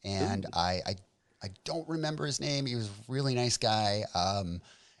 And I don't remember his name. He was a really nice guy.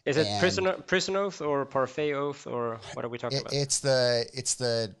 Is it Prison Oath or Parfait Oath, or what are we talking about? It's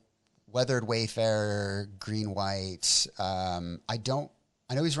the Weathered Wayfarer, green white. I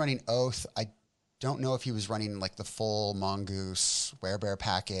know he's running Oath. I don't know if he was running like the full Mongoose Werebear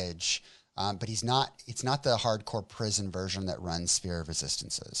package, but it's not the hardcore prison version that runs Sphere of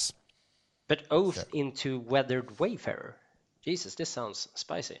Resistances. But Oath into Weathered Wayfarer. Jesus, this sounds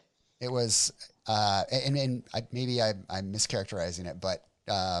spicy. It was, and maybe I'm mischaracterizing it, but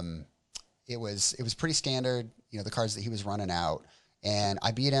it was pretty standard. You know, the cards that he was running out, and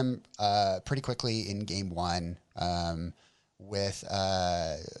I beat him pretty quickly in game one with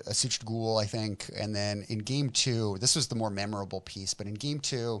a Sutured Ghoul, I think, and then in game two, this was the more memorable piece. But in game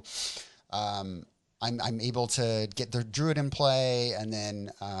two, I'm able to get the Druid in play, and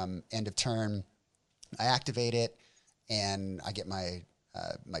then end of turn, I activate it, and I get my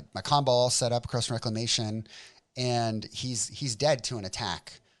combo all set up across Reclamation, and he's dead to an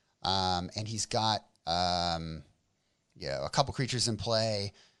attack, and he's got a couple creatures in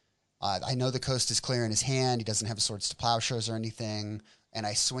play. I know the coast is clear in his hand. He doesn't have Swords to Plowshares or anything, and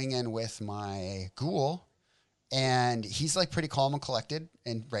I swing in with my Ghoul, and he's like pretty calm and collected,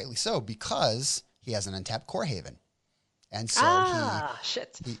 and rightly so, because he has an untapped Core Haven. And so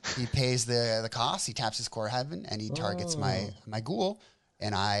he pays the cost, he taps his Core Haven, and he targets my Ghoul,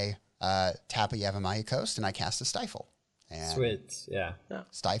 and I tap a Yavimaya Coast, and I cast a Stifle. And Sweet, yeah.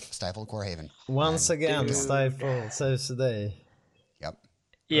 Stifle Core Haven. Once again, Stifle saves the day. Yep.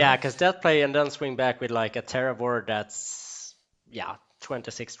 Yeah, because that play and then swing back with like a Terravore that's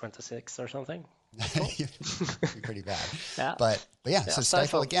 26 or something. Pretty bad. Yeah. But so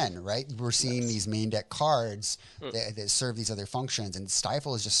Stifle again, right? We're seeing these main deck cards that serve these other functions, and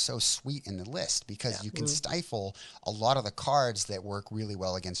Stifle is just so sweet in the list because you can stifle a lot of the cards that work really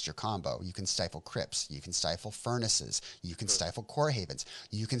well against your combo. You can stifle Crypts, you can stifle Furnaces, you can stifle Core Havens,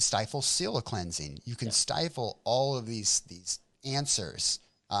 you can stifle Seal of Cleansing, you can stifle all of these answers,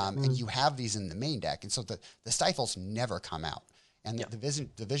 and you have these in the main deck, and so the Stifles never come out. And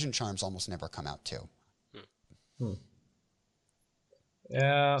the Vision Charms almost never come out too.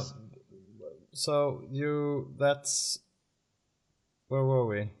 Yeah. So where were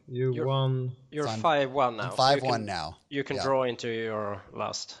we? You're won. You're 5-1 now. 5-1 now. You can draw into your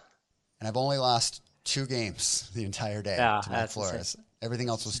last. And I've only lost 2 games the entire day to Mike Flores. Everything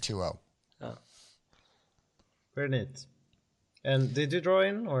else was 2-0. Very neat. And did you draw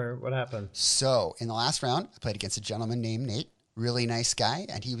in, or what happened? So in the last round, I played against a gentleman named Nate. Really nice guy,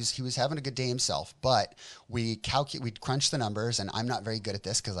 and he was having a good day himself. But we crunched the numbers, and I'm not very good at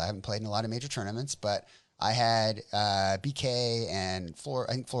this because I haven't played in a lot of major tournaments. But I had BK and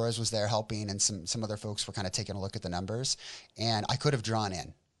I think Flores was there helping, and some other folks were kind of taking a look at the numbers, and I could have drawn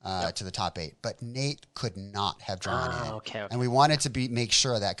in to the top 8, but Nate could not have drawn in. Okay. And we wanted to make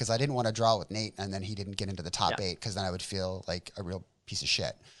sure of that because I didn't want to draw with Nate, and then he didn't get into the top 8 because then I would feel like a real piece of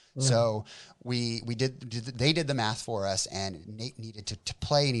shit. So they did the math for us, and Nate needed to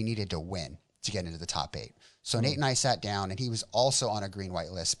play, and he needed to win to get into the top 8. So Nate and I sat down, and he was also on a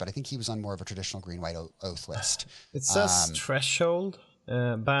green-white list, but I think he was on more of a traditional green-white Oath list. It says threshold,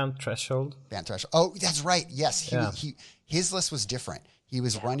 banned threshold. Banned threshold. Oh, that's right. Yes, his list was different. He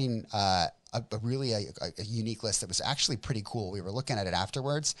was running a really unique list that was actually pretty cool. We were looking at it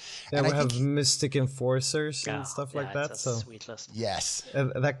afterwards. Yeah, and we have Mystic Enforcers and stuff like that. It's a sweet list. Yes.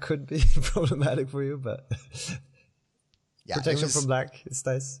 That could be problematic for you, but protection from black is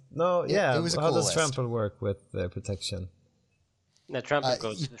nice. No, it was a cool list. Trample work with protection? The trample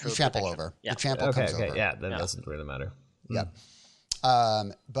goes through you trample protection. over. The trample comes over. Yeah, that doesn't really matter. Yeah.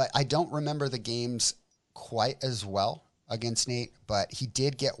 But I don't remember the games quite as well against Nate, but he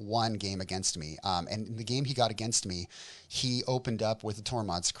did get one game against me. And in the game he got against me, he opened up with a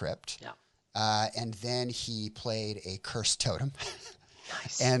Tormod's Crypt. Yeah. And then he played a Cursed Totem.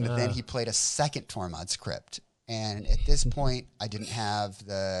 Nice. And then he played a second Tormod's Crypt. And at this point, I didn't have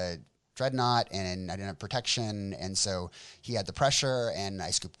the Dreadnought, and I didn't have protection, and so he had the pressure, and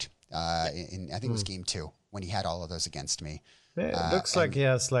I scooped. I think it was game 2 when he had all of those against me. Yeah, it looks like he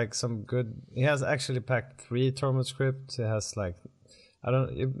has like some good. He has actually packed 3 Tormod's Crypt. He has like,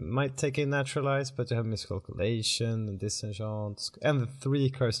 it might take a Naturalize, but you have Miscalculation and Disenchant and the 3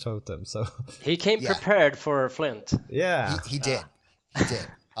 Cursed Totems. So he came prepared for Flint. Yeah, he did. He did.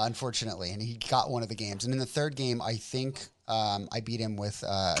 Unfortunately, and he got one of the games. And in the third game, I think I beat him with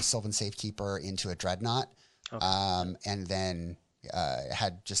a Sylvan Safekeeper into a Dreadnought, and then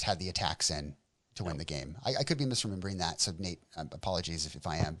had the attacks in to win the game. I could be misremembering that, so Nate, apologies if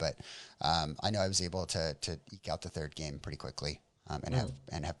I am, but I know I was able to eke out the third game pretty quickly and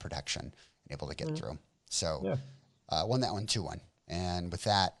have protection and able to get through. So won that one 2-1, and with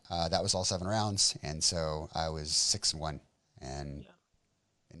that, that was all 7 rounds, and so I was 6-1 and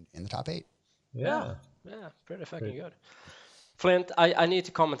in the top 8. Yeah. Yeah, pretty fucking good. Flint, I need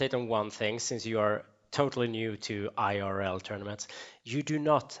to commentate on one thing since you are totally new to IRL tournaments. You do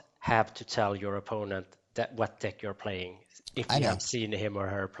not have to tell your opponent that what deck you're playing if I you know. have seen him or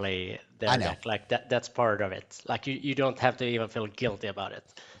her play their I know. deck. Like that's part of it. Like you don't have to even feel guilty about it.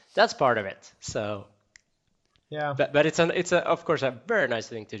 That's part of it. So, Yeah. but it's of course a very nice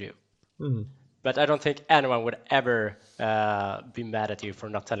thing to do. Mhm. But I don't think anyone would ever be mad at you for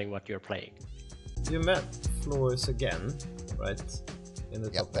not telling what you're playing. You met Flores again, right? In the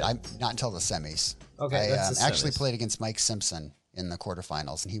Yeah, top but 8. I'm not until the semis. Okay, I that's the actually semis. played against Mike Simpson in the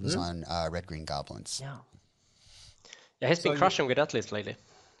quarterfinals, and he was on Red Green Goblins. Yeah. Yeah, he's been So crushing with that list lately.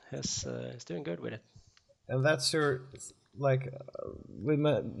 He's doing good with it. And that's your like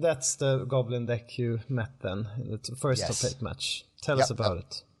that's the Goblin deck you met then in the first Yes. top 8 match. Tell Yep, us about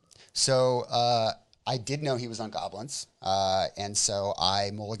it. So I did know he was on Goblins, and so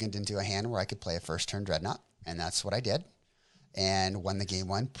I mulliganed into a hand where I could play a first turn Dreadnought, and that's what I did, and won the game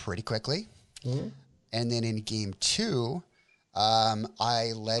 1 pretty quickly. And then in game 2,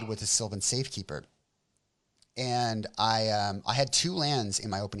 I led with a Sylvan Safekeeper. And I had 2 lands in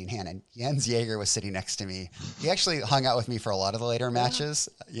my opening hand, and Jens Jaeger was sitting next to me. He actually hung out with me for a lot of the later matches.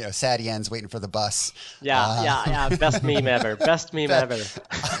 You know, sad Jens waiting for the bus. Yeah. Best meme ever. Best meme ever.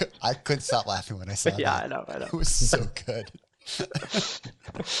 I couldn't stop laughing when I saw Yeah, that. I know. It was so good.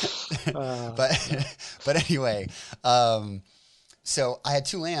 But anyway, so I had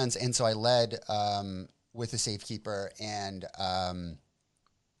 2 lands, and so I led with a Safekeeper, and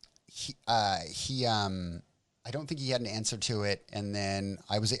he I don't think he had an answer to it, and then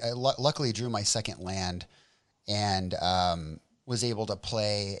I luckily drew my second land, and was able to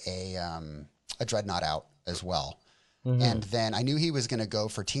play a Dreadnought out as well. And then I knew he was going to go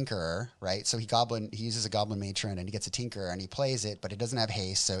for Tinkerer, right? So he uses a Goblin Matron, and he gets a Tinkerer, and he plays it, but it doesn't have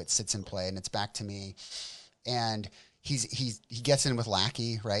haste, so it sits in play, and it's back to me. And he gets in with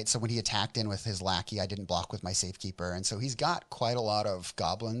Lackey, right? So when he attacked in with his Lackey, I didn't block with my Safekeeper, and so he's got quite a lot of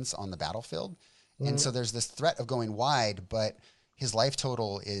goblins on the battlefield. And so there's this threat of going wide, but his life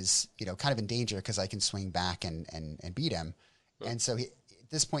total is, kind of in danger because I can swing back and beat him. And so at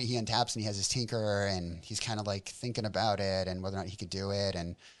this point he untaps and he has his Tinkerer, and he's kind of like thinking about it and whether or not he could do it.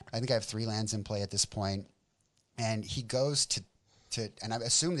 And I think I have 3 lands in play at this point. And he goes to and I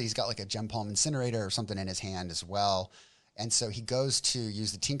assume that he's got like a Gem Palm Incinerator or something in his hand as well. And so he goes to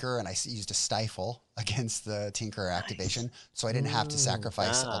use the Tinkerer, and I used a Stifle against the Tinkerer activation, so I didn't have to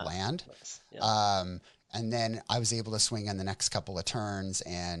sacrifice a land. Nice. Yeah. And then I was able to swing on the next couple of turns,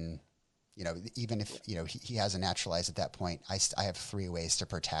 and even if he has a naturalize at that point, I have 3 ways to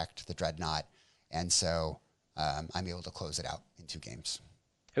protect the Dreadnought, and so I'm able to close it out in 2 games.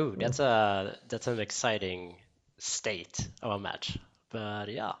 Ooh, that's an exciting state of a match. But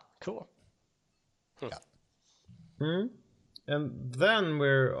yeah, cool. Yeah. And then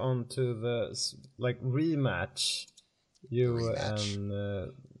we're on to the rematch. You Rematch.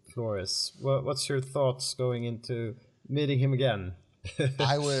 and Flores. What's your thoughts going into meeting him again?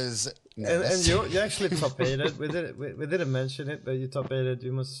 I was And nervous. you actually top 8'd. We didn't mention it, but you top 8'd.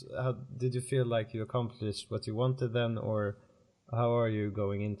 How did you feel like you accomplished what you wanted then, or how are you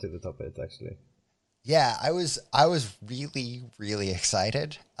going into the top 8 actually? Yeah, I was really, really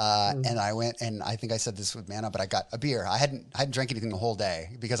excited, and I went, and I think I said this with Mana, but I got a beer. I hadn't drank anything the whole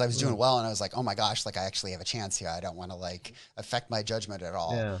day because I was doing well, and I was like, oh my gosh, I actually have a chance here. I don't want to affect my judgment at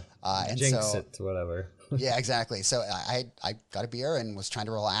all. Yeah, and jinx so, it, whatever. Yeah, exactly. So I got a beer and was trying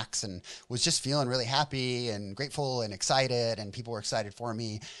to relax and was just feeling really happy and grateful and excited, and people were excited for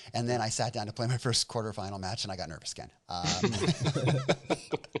me. And then I sat down to play my first quarterfinal match, and I got nervous again.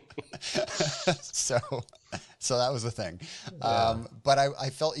 So that was the thing. But I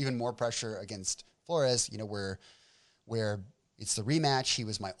felt even more pressure against Flores, where it's the rematch. He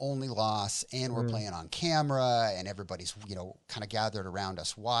was my only loss, and we're playing on camera, and everybody's, kind of gathered around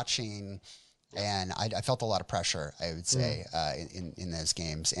us watching. And I felt a lot of pressure, I would say, in those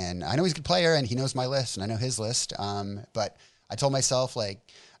games. And I know he's a good player, and he knows my list, and I know his list. But I told myself,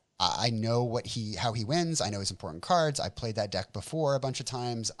 I know how he wins. I know his important cards. I played that deck before a bunch of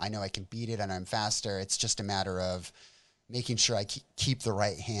times. I know I can beat it, and I'm faster. It's just a matter of making sure I keep the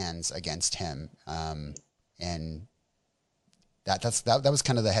right hands against him. And that was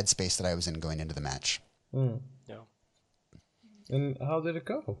kind of the headspace that I was in going into the match. Yeah. And how did it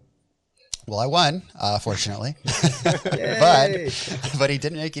go? Well, I won, fortunately, but he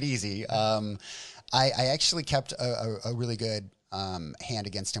didn't make it easy. I actually kept a really good hand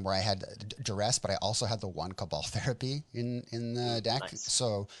against him where I had duress, but I also had the 1 Cabal Therapy in the deck. Nice.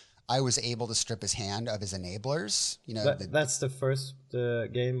 So I was able to strip his hand of his enablers. You know, That's the first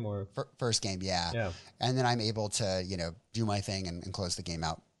game, or first game, yeah. Yeah. And then I'm able to, you know, do my thing and close the game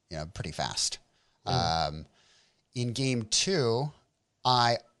out, you know, pretty fast. In game 2,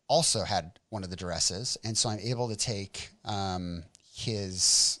 I also had one of the duresses, and so I'm able to take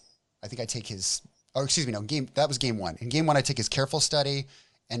that was game 1. In game 1, I take his careful study,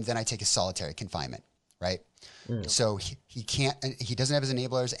 and then I take his solitary confinement, right? So he doesn't have his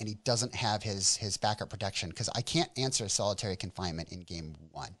enablers, and he doesn't have his backup protection, because I can't answer solitary confinement in game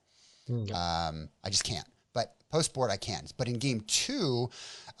 1. I just can't. But post-board, I can. But in game 2,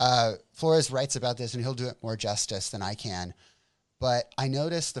 Flores writes about this, and he'll do it more justice than I can. But I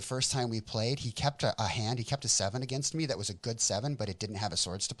noticed the first time we played, he kept a hand. He kept a 7 against me that was a good 7, but it didn't have a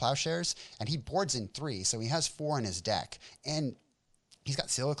Swords to Plowshares. And he boards in 3, so he has 4 in his deck. And he's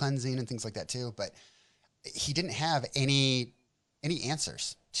got Seal Cleansing and things like that too. But he didn't have any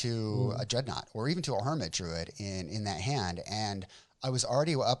answers to a Dreadnought or even to a Hermit Druid in that hand. And I was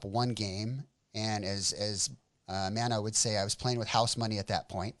already up 1 game. And as Mana would say, I was playing with house money at that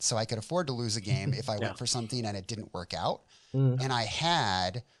point. So I could afford to lose a game if I went for something and it didn't work out. And I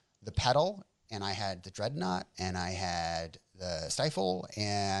had the Petal, and I had the Dreadnought, and I had the Stifle,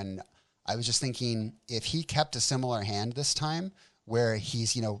 and I was just thinking, if he kept a similar hand this time, where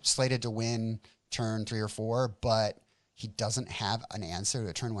he's, you know, slated to win turn 3 or 4, but he doesn't have an answer to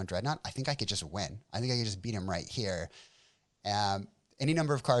a turn 1 Dreadnought, I think I could just win. I think I could just beat him right here. Any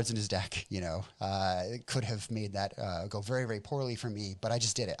number of cards in his deck, you know, could have made that go very, very poorly for me, but I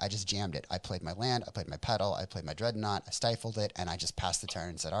just did it. I just jammed it. I played my land, I played my Petal, I played my Dreadnought, I stifled it, and I just passed the turn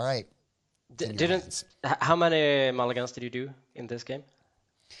and said, all right. How many mulligans did you do in this game?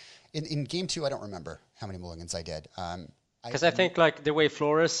 In game 2, I don't remember how many mulligans I did. Because I think, like, the way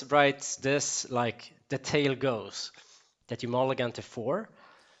Flores writes this, like, the tale goes, that you mulligan to 4,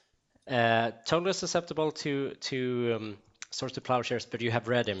 totally susceptible to Swords to Plowshares, but you have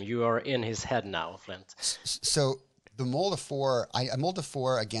read him. You are in his head now, Flint. So the mold of 4, I mold of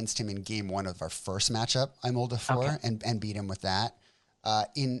 4 against him in game 1 of our first matchup. I mold of 4 and beat him with that.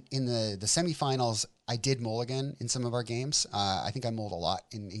 In the semifinals, I did mulligan in some of our games. I think I mold a lot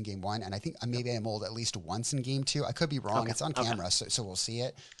in game 1, and I think maybe I mold at least once in game 2. I could be wrong. It's on camera, so we'll see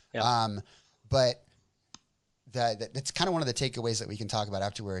it. But that's kind of one of the takeaways that we can talk about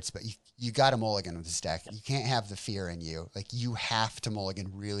afterwards. But you got to mulligan with this deck. You can't have the fear in you. Like, you have to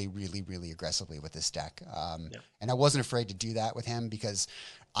mulligan really, really, really aggressively with this deck. And I wasn't afraid to do that with him, because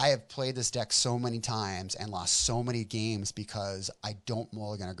I have played this deck so many times and lost so many games because I don't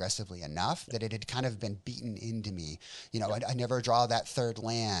mulligan aggressively enough that it had kind of been beaten into me. You know, I never draw that 3rd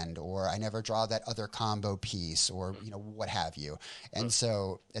land, or I never draw that other combo piece, or, you know, what have you. And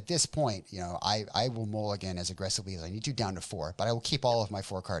so at this point, you know, I will mulligan as aggressively as I need to down to 4, but I will keep all of my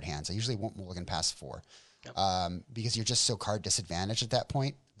 4-card hands. I usually won't mulligan past 4 because you're just so card disadvantaged at that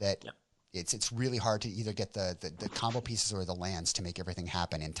point that it's really hard to either get the combo pieces or the lands to make everything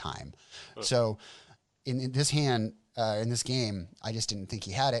happen in time. So in this hand, in this game, I just didn't think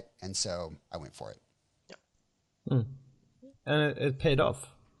he had it, and so I went for it. And it paid off.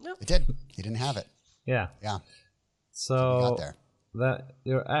 It did. He didn't have it. Yeah. Yeah. So we got there. That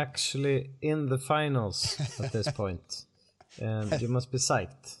you're actually in the finals at this point, and you must be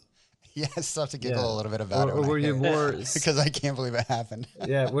psyched. Yeah, I still have to giggle a little bit about it. Or were you more because I can't believe it happened.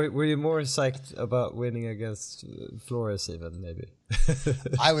 were you more psyched about winning against Flores even, maybe?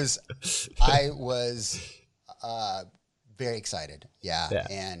 I was very excited. Yeah.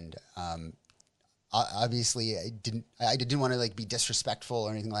 And obviously I didn't want to like be disrespectful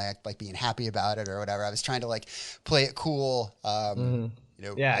or anything like being happy about it or whatever. I was trying to like play it cool.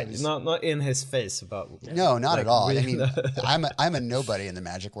 You know, not in his face about. No, not like, at all. I mean, I'm a nobody in the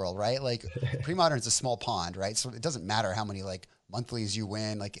Magic world, right? Like, pre-modern is a small pond, right? So it doesn't matter how many like monthlies you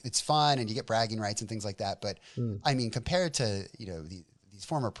win. Like, it's fun and you get bragging rights and things like that. But I mean, compared to, you know, these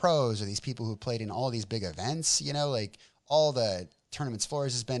former pros or these people who played in all these big events, you know, like all the tournaments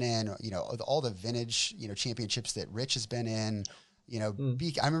Flores has been in, you know, all the vintage, you know, championships that Rich has been in. You know,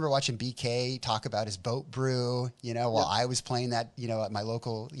 I remember watching BK talk about his boat brew, you know, while I was playing that, you know, at my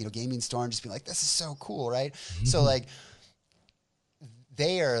local, you know, gaming store, and just being like, this is so cool, right? So, like,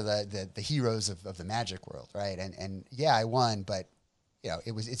 they are the heroes of the Magic world, right? And yeah, I won, but, you know,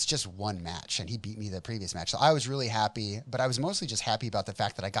 it's just one match, and he beat me the previous match. So I was really happy, but I was mostly just happy about the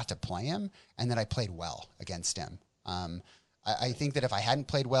fact that I got to play him and that I played well against him. I think that if I hadn't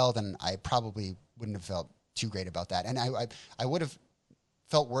played well, then I probably wouldn't have felt too great about that. And I would have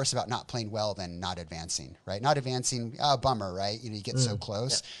felt worse about not playing well than not advancing, right? Not advancing, bummer, right? You get so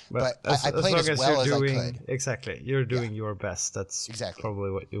close. But I played as well as I could. Exactly. You're doing your best. That's Exactly.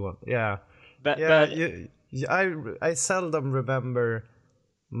 probably what you want. Yeah. But I seldom remember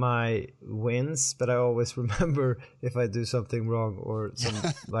my wins, but I always remember if I do something wrong or some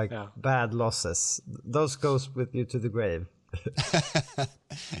bad losses. Those goes with you to the grave.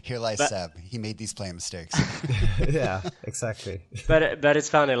 Here lies Seb. He made these playing mistakes. Yeah, exactly. But it's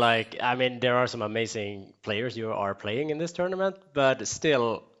funny, like, I mean, there are some amazing players you are playing in this tournament, but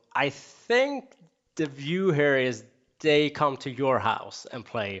still, I think the view here is they come to your house and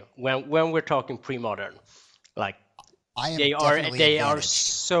play when we're talking pre-modern. Like, they are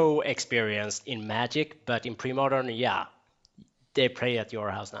so experienced in Magic, but in pre-modern, they play at your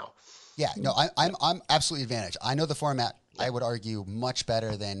house now. Yeah, no, I'm absolutely advantaged. I know the format. I would argue much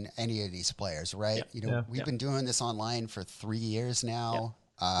better than any of these players, right? We've been doing this online for 3 years now,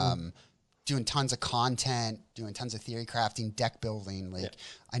 doing tons of content, doing tons of theory crafting, deck building.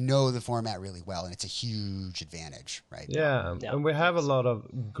 I know the format really well, and it's a huge advantage, right? Yeah, and we have a lot of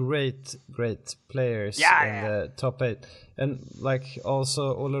great players in the top 8, and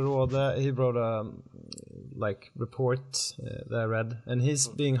also Ole Rode, he wrote a report that I read, and he's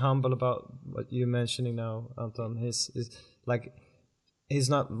being humble about what you're mentioning now, Anton. He's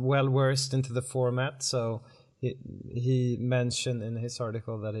not well versed into the format, so he mentioned in his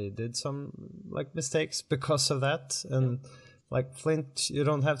article that he did some mistakes because of that, and Flint, you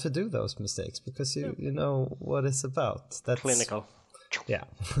don't have to do those mistakes because you know what it's about. That's clinical. Yeah.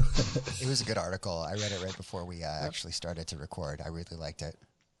 It was a good article. I read it right before we actually started to record. I really liked it.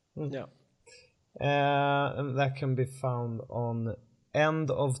 Yeah. And that can be found on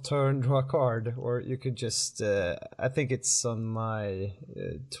End of Turn Draw Card, or you could just I think it's on my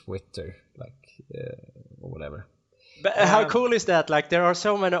Twitter, or whatever. But how cool is that? There are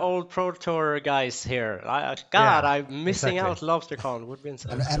so many old Pro Tour guys here. I'm missing out. LobsterCon would be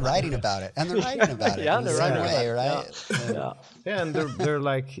insane. And writing about it. And they're writing about it. Yeah, they're writing about it. Right? Yeah, and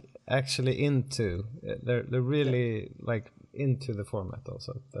they're actually into. They're really into the format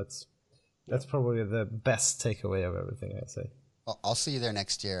also. That's probably the best takeaway of everything I say. I'll see you there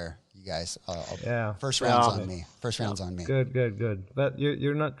next year, you guys. First round's on me. Good. But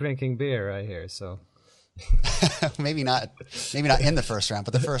you're not drinking beer, I hear, so. maybe not in the first round,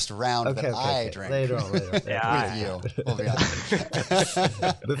 but the first round I drank. Later on. With you. We'll be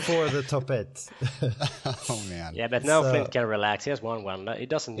before the top 8. Oh man. Yeah, but now Flint can relax. He has won one. He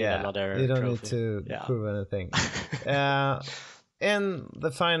doesn't need another you don't trophy. need to prove anything. In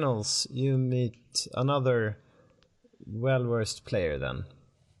the finals, you meet another well-versed player then.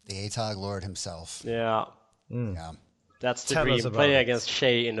 The ATOG Lord himself. Yeah. Yeah. That's the dream. Play against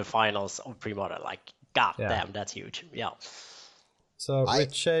Shay in the finals of pre-modern. Damn, that's huge. Yeah. So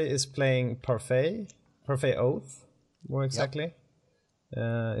Rich Shay is playing Parfait Oath, more exactly.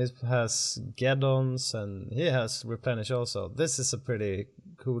 It has Geddons and he has Replenish also. This is a pretty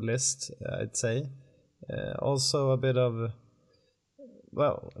cool list, I'd say. Also a bit of...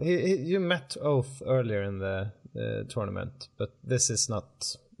 Well, you met Oath earlier in the tournament, but this is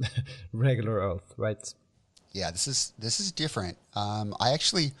not regular Oath, right? Yeah, this is different. I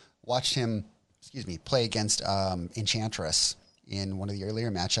actually watched him, play against Enchantress in one of the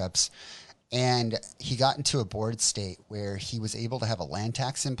earlier matchups, and he got into a board state where he was able to have a land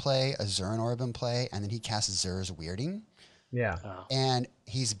tax in play, a Zuran Orb in play, and then he casts Zur's Weirding. Yeah. And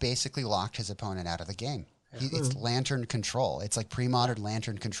he's basically locked his opponent out of the game. It's Lantern control. It's pre-modern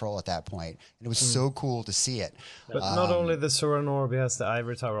Lantern control at that point. And it was so cool to see it. But not only the Zuran Orb, he has the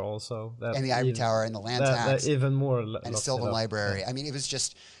Ivory Tower also. And the Ivory Tower and the land tax. That even more. And Sylvan Library. I mean, it was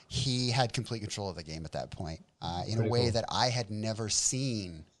just, he had complete control of the game at that point in a way that I had never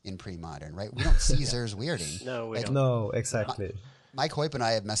seen in pre-modern, right? We don't see Zur's Weirding. No, we don't. No, exactly. Mike Hoyp and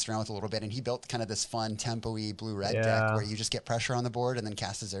I have messed around with it a little bit, and he built kind of this fun tempo-y blue-red deck where you just get pressure on the board and then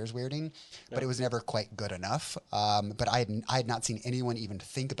cast a Zur's Weirding, but it was never quite good enough. But I had not seen anyone even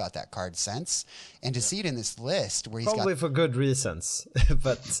think about that card since, and to see it in this list where he's probably for good reasons,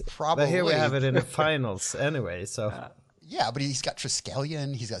 but here we have it in the finals anyway. So yeah, but he's got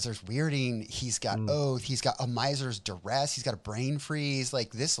Triskelion, he's got Zur's Weirding, he's got Oath, he's got a Miser's Duress, he's got a Brain Freeze.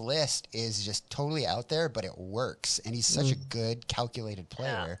 This list is just totally out there, but it works. And he's such a good, calculated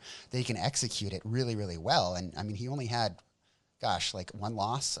player that he can execute it really, really well. And, I mean, he only had, one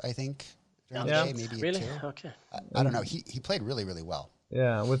loss, I think, during the day, maybe really? two. Okay. I don't know. He played really, really well.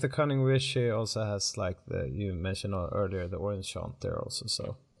 Yeah, with the Cunning Wish, he also has, you mentioned earlier, the Orange Chant there also,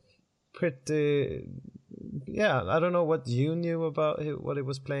 so... Pretty, I don't know what you knew about what he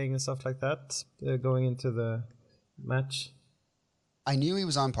was playing and stuff like that going into the match. I knew he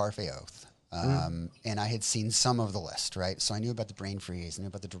was on Parfait Oath, and I had seen some of the list, right? So I knew about the Brain Freeze, I knew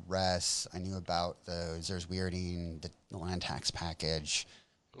about the Duress, I knew about the Zer's Weirding, the land tax package.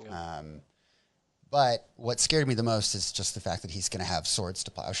 But what scared me the most is just the fact that he's going to have Swords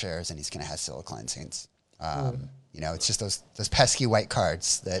to Plowshares and he's going to have Scylla Cleansings. You know, it's just those pesky white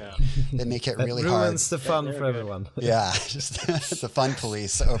cards that make it really hard. Ruins the fun for everyone. Yeah, just the fun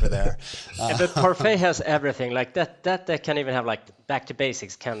police over there. But Parfait has everything like that. That can even have like back to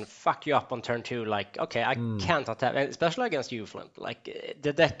basics can fuck you up on turn 2. Like, okay, I can't attack, especially against you, Flint. Like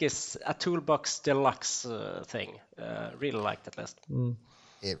the deck is a toolbox deluxe thing. Really like that list.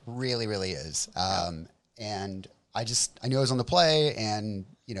 It really, really is. And I knew I was on the play, and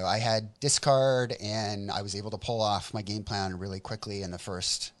you know, I had discard, and I was able to pull off my game plan really quickly in the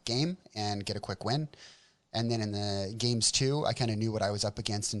first game and get a quick win. And then in the games 2, I kind of knew what I was up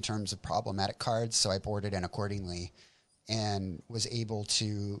against in terms of problematic cards, so I boarded in accordingly and was able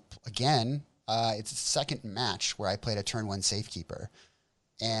to, again, it's the second match where I played a turn 1 Safekeeper.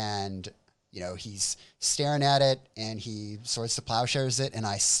 And, you know, he's staring at it, and he Swords to Plowshares it, and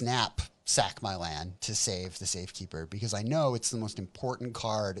I sack my land to save the Safekeeper because I know it's the most important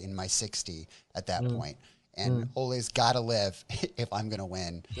card in my 60 at that point. And Ole's got to live if I'm going to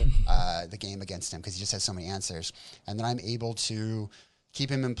win the game against him because he just has so many answers. And then I'm able to keep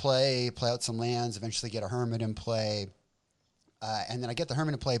him in play out some lands, eventually get a Hermit in play. And then I get the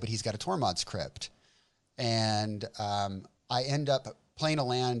Hermit in play, but he's got a Tormod's Crypt. And I end up playing a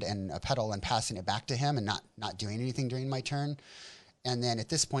land and a petal and passing it back to him and not doing anything during my turn. And then at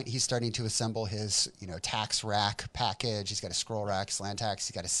this point, he's starting to assemble his, you know, tax rack package. He's got a scroll rack, land tax.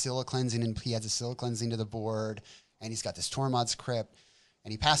 He's got a Scylla Cleansing, and he adds a Scylla Cleansing to the board. And he's got this Tormod's Crypt.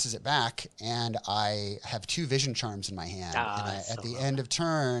 And he passes it back, and I have 2 Vision Charms in my hand. At the end of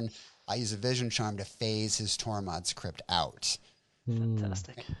turn, I use a Vision Charm to phase his Tormod's Crypt out.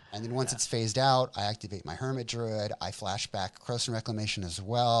 Fantastic. And then once it's phased out, I activate my Hermit Druid. I flash back Krosan Reclamation as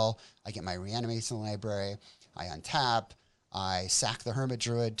well. I get my Reanimation Library. I untap. I sack the Hermit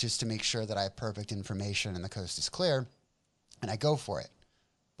Druid just to make sure that I have perfect information and the coast is clear, and I go for it.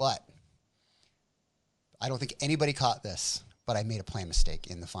 But I don't think anybody caught this, but I made a play mistake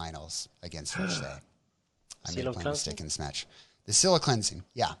in the finals against Rich Day. I made a play mistake in this match. The Scylla Cleansing,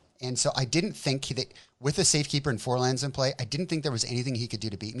 yeah. And so I didn't think that with the Safekeeper and 4 lands in play, I didn't think there was anything he could do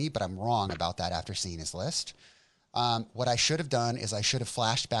to beat me, but I'm wrong about that after seeing his list. What I should have done is I should have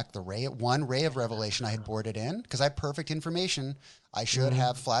flashed back the Ray of Revelation I had boarded in because I had perfect information. I should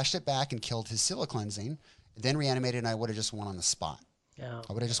have flashed it back and killed his Scylla Cleansing, then reanimated, and I would have just won on the spot. Yeah.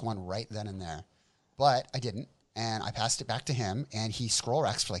 I would have just won right then and there. But I didn't, and I passed it back to him, and he scroll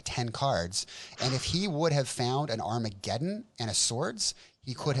racks for like 10 cards. And if he would have found an Armageddon and a Swords,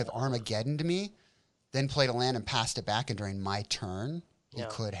 he could have Armageddon to me, then played a land and passed it back, and during my turn, he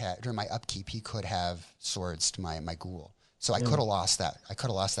could have, during my upkeep, he could have Swords to my Ghoul. So I could have lost that. I could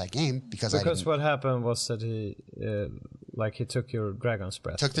have lost that game because what happened was that he took your Dragon's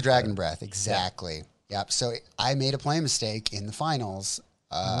Breath. Took the Dragon Breath, exactly. Yep. So I made a play mistake in the finals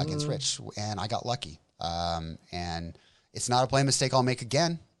against Rich, and I got lucky. And it's not a play mistake I'll make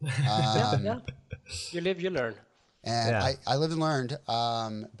again. You live, you learn. And I lived and learned,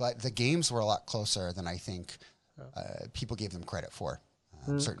 but the games were a lot closer than I think people gave them credit for.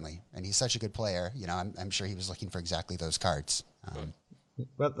 Certainly, and he's such a good player. You know, I'm sure he was looking for exactly those cards.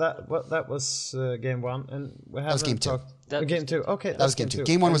 But that was game 1, and we haven't was game 2. Game 2. Okay, that was game 2.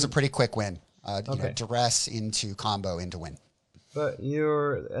 Game 1 was a pretty quick win. Okay. You know, duress into combo into win. But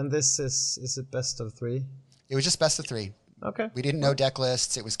this is it best of 3? It was just best of 3. Okay. We didn't know deck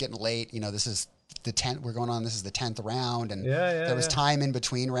lists. It was getting late. You know, this is the 10th. We're going on. This is the 10th round, and there was time in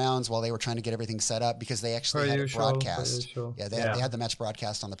between rounds while they were trying to get everything set up because they actually had it broadcast. Yeah, they had the match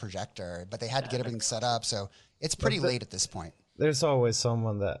broadcast on the projector, but they had to get everything set up. So it's pretty late at this point. There's always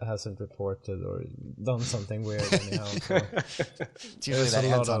someone that hasn't reported or done something weird anyhow. So. It's usually that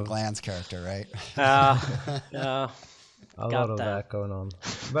hands-on Glands character, right? A lot of that going on.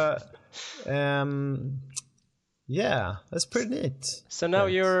 But yeah, that's pretty neat. So now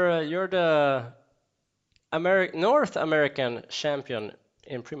you're the North American champion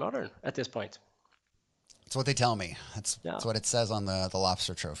in Pre-Modern at this point. That's what they tell me. That's what it says on the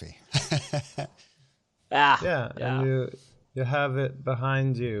Lobster Trophy. And you have it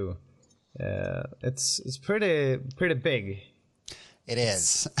behind you. It's pretty big. It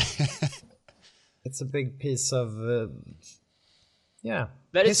is. It's a big piece of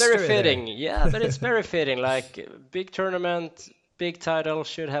But it's very fitting. There. Yeah, but it's very fitting. Like big tournament, big title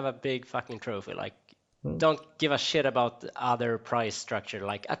should have a big fucking trophy. Like don't give a shit about the other prize structure.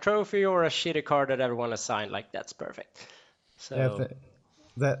 Like a trophy or a shitty card that everyone assigned. Like that's perfect. So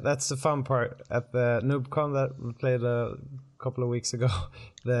that's the fun part. At the NoobCon that we played a couple of weeks ago,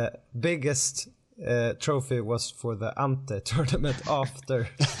 the biggest trophy was for the Ante tournament after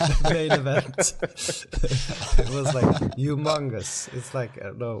the main event. It was like humongous. It's like, I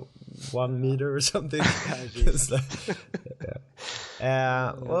don't know, 1 meter or something. It's like,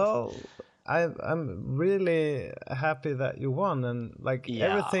 well, I'm really happy that you won, and like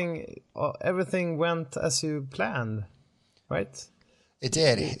everything went as you planned, right? It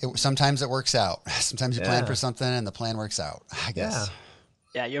did. Sometimes it works out. Sometimes you plan for something and the plan works out, I guess.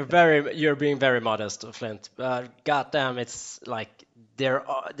 Yeah, you're being very modest, Flint. Goddamn, it's like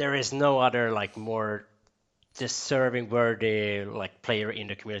there is no other like more deserving, worthy like player in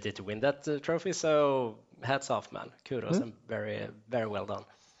the community to win that trophy. So hats off, man. Kudos and very very well done.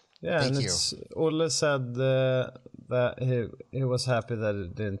 Yeah, Thank and you. Olle said that he was happy that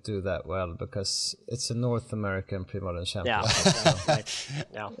it didn't do that well because it's a North American pre-modern championship.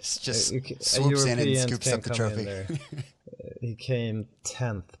 Yeah. It's just A swoops in and European scoops can up the come in trophy. there. He came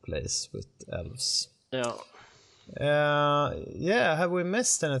 10th place with elves. Yeah. Have we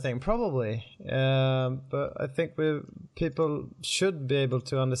missed anything? Probably. But I think people should be able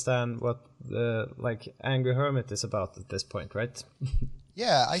to understand what like Angry Hermit is about at this point, right?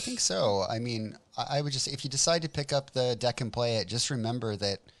 Yeah, I think so. I mean, I would just, if you decide to pick up the deck and play it, just remember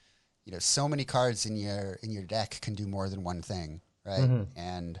that, you know, so many cards in your deck can do more than one thing, right?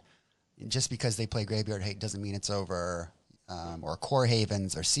 And just because they play Graveyard Hate doesn't mean it's over, or Core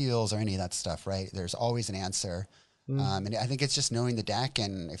Havens or Seals or any of that stuff, right? There's always an answer. And I think it's just knowing the deck,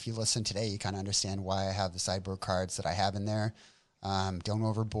 and if you listen today, you kind of understand why I have the sideboard cards that I have in there. Don't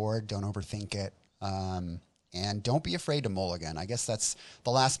overboard, don't overthink it. And don't be afraid to mulligan. I guess that's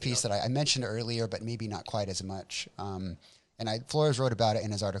the last piece that I mentioned earlier, but maybe not quite as much. And Flores wrote about it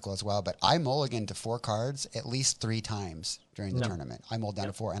in his article as well, but I mulliganed to 4 cards at least 3 times during the tournament. I mulled down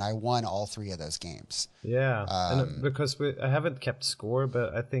to 4, and I won all 3 of those games. Yeah, and because I haven't kept score,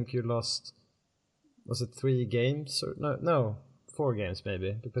 but I think you lost, was it 3 games? Or no, 4 games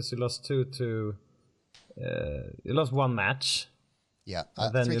maybe, because you lost 2 to, you lost 1 match. Yeah.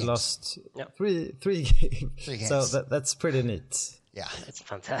 And then 3 you games. lost Yep. 3 games. 3 games. So that's pretty neat. Yeah. It's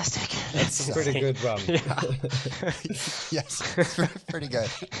fantastic. It's a pretty good run. Yes. Pretty good.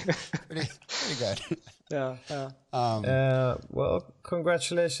 Pretty good. Yeah. Well,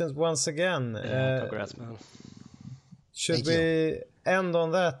 congratulations once again. Congrats, man. Should Thank we end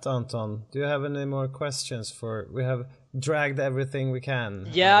on that, Anton? Do you have any more questions we have dragged everything we can?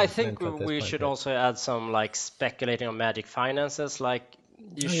 Yeah, out I of think Flint at this we point, should right? also add some like speculating on Magic finances. Like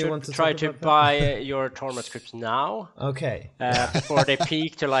you want should to try talk to about that? buy your Torment scripts now Okay. before they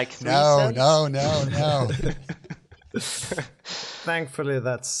peak to like 3 No, cents. no. Thankfully,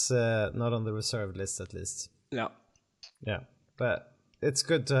 that's not on the reserve list at least. Yeah. Yeah, but it's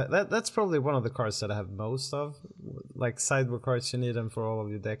good to that's probably one of the cards that I have most of. Like sideboard cards, you need them for all of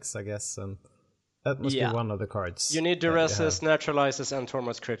your decks, I guess, and that must be one of the cards. You need that you Duresses, Naturalizes, and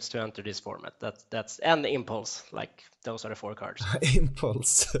Torment Scripts to enter this format. That's and the Impulse. Like those are the 4 cards. have.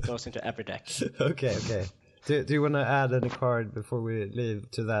 Impulse. Goes into every deck. Okay. Do you want to add any card before we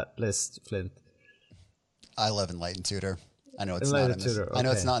leave to that list, Flint? I love Enlightened Tutor. I know it's Enlightened not in this. Tutor, I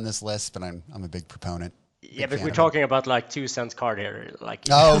know it's okay. not in this list, but I'm a big proponent. Yeah, but fan we're of it. talking about like 2 cents card here. Like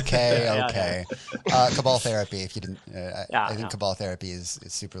Okay. Cabal Therapy. If you didn't, I think yeah. Cabal Therapy is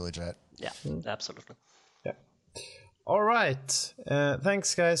super legit. Yeah, absolutely. Yeah. All right.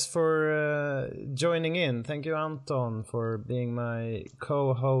 Thanks, guys, for joining in. Thank you, Anton, for being my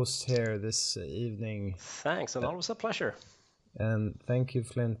co-host here this evening. Thanks, and always a pleasure. And thank you,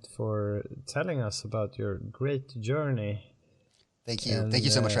 Flint, for telling us about your great journey. Thank you. And, Thank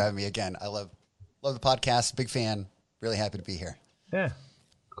you so much for having me again. I love the podcast. Big fan. Really happy to be here. Yeah.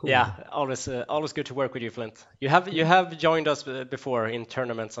 Cool. Yeah, always good to work with you, Flint. You have joined us before in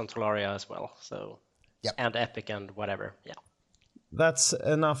tournaments on Tolaria as well. So, Yep. and Epic and whatever. Yeah. That's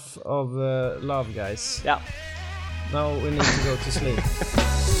enough of love, guys. Yeah. Now we need to go to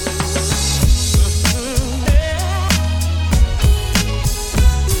sleep.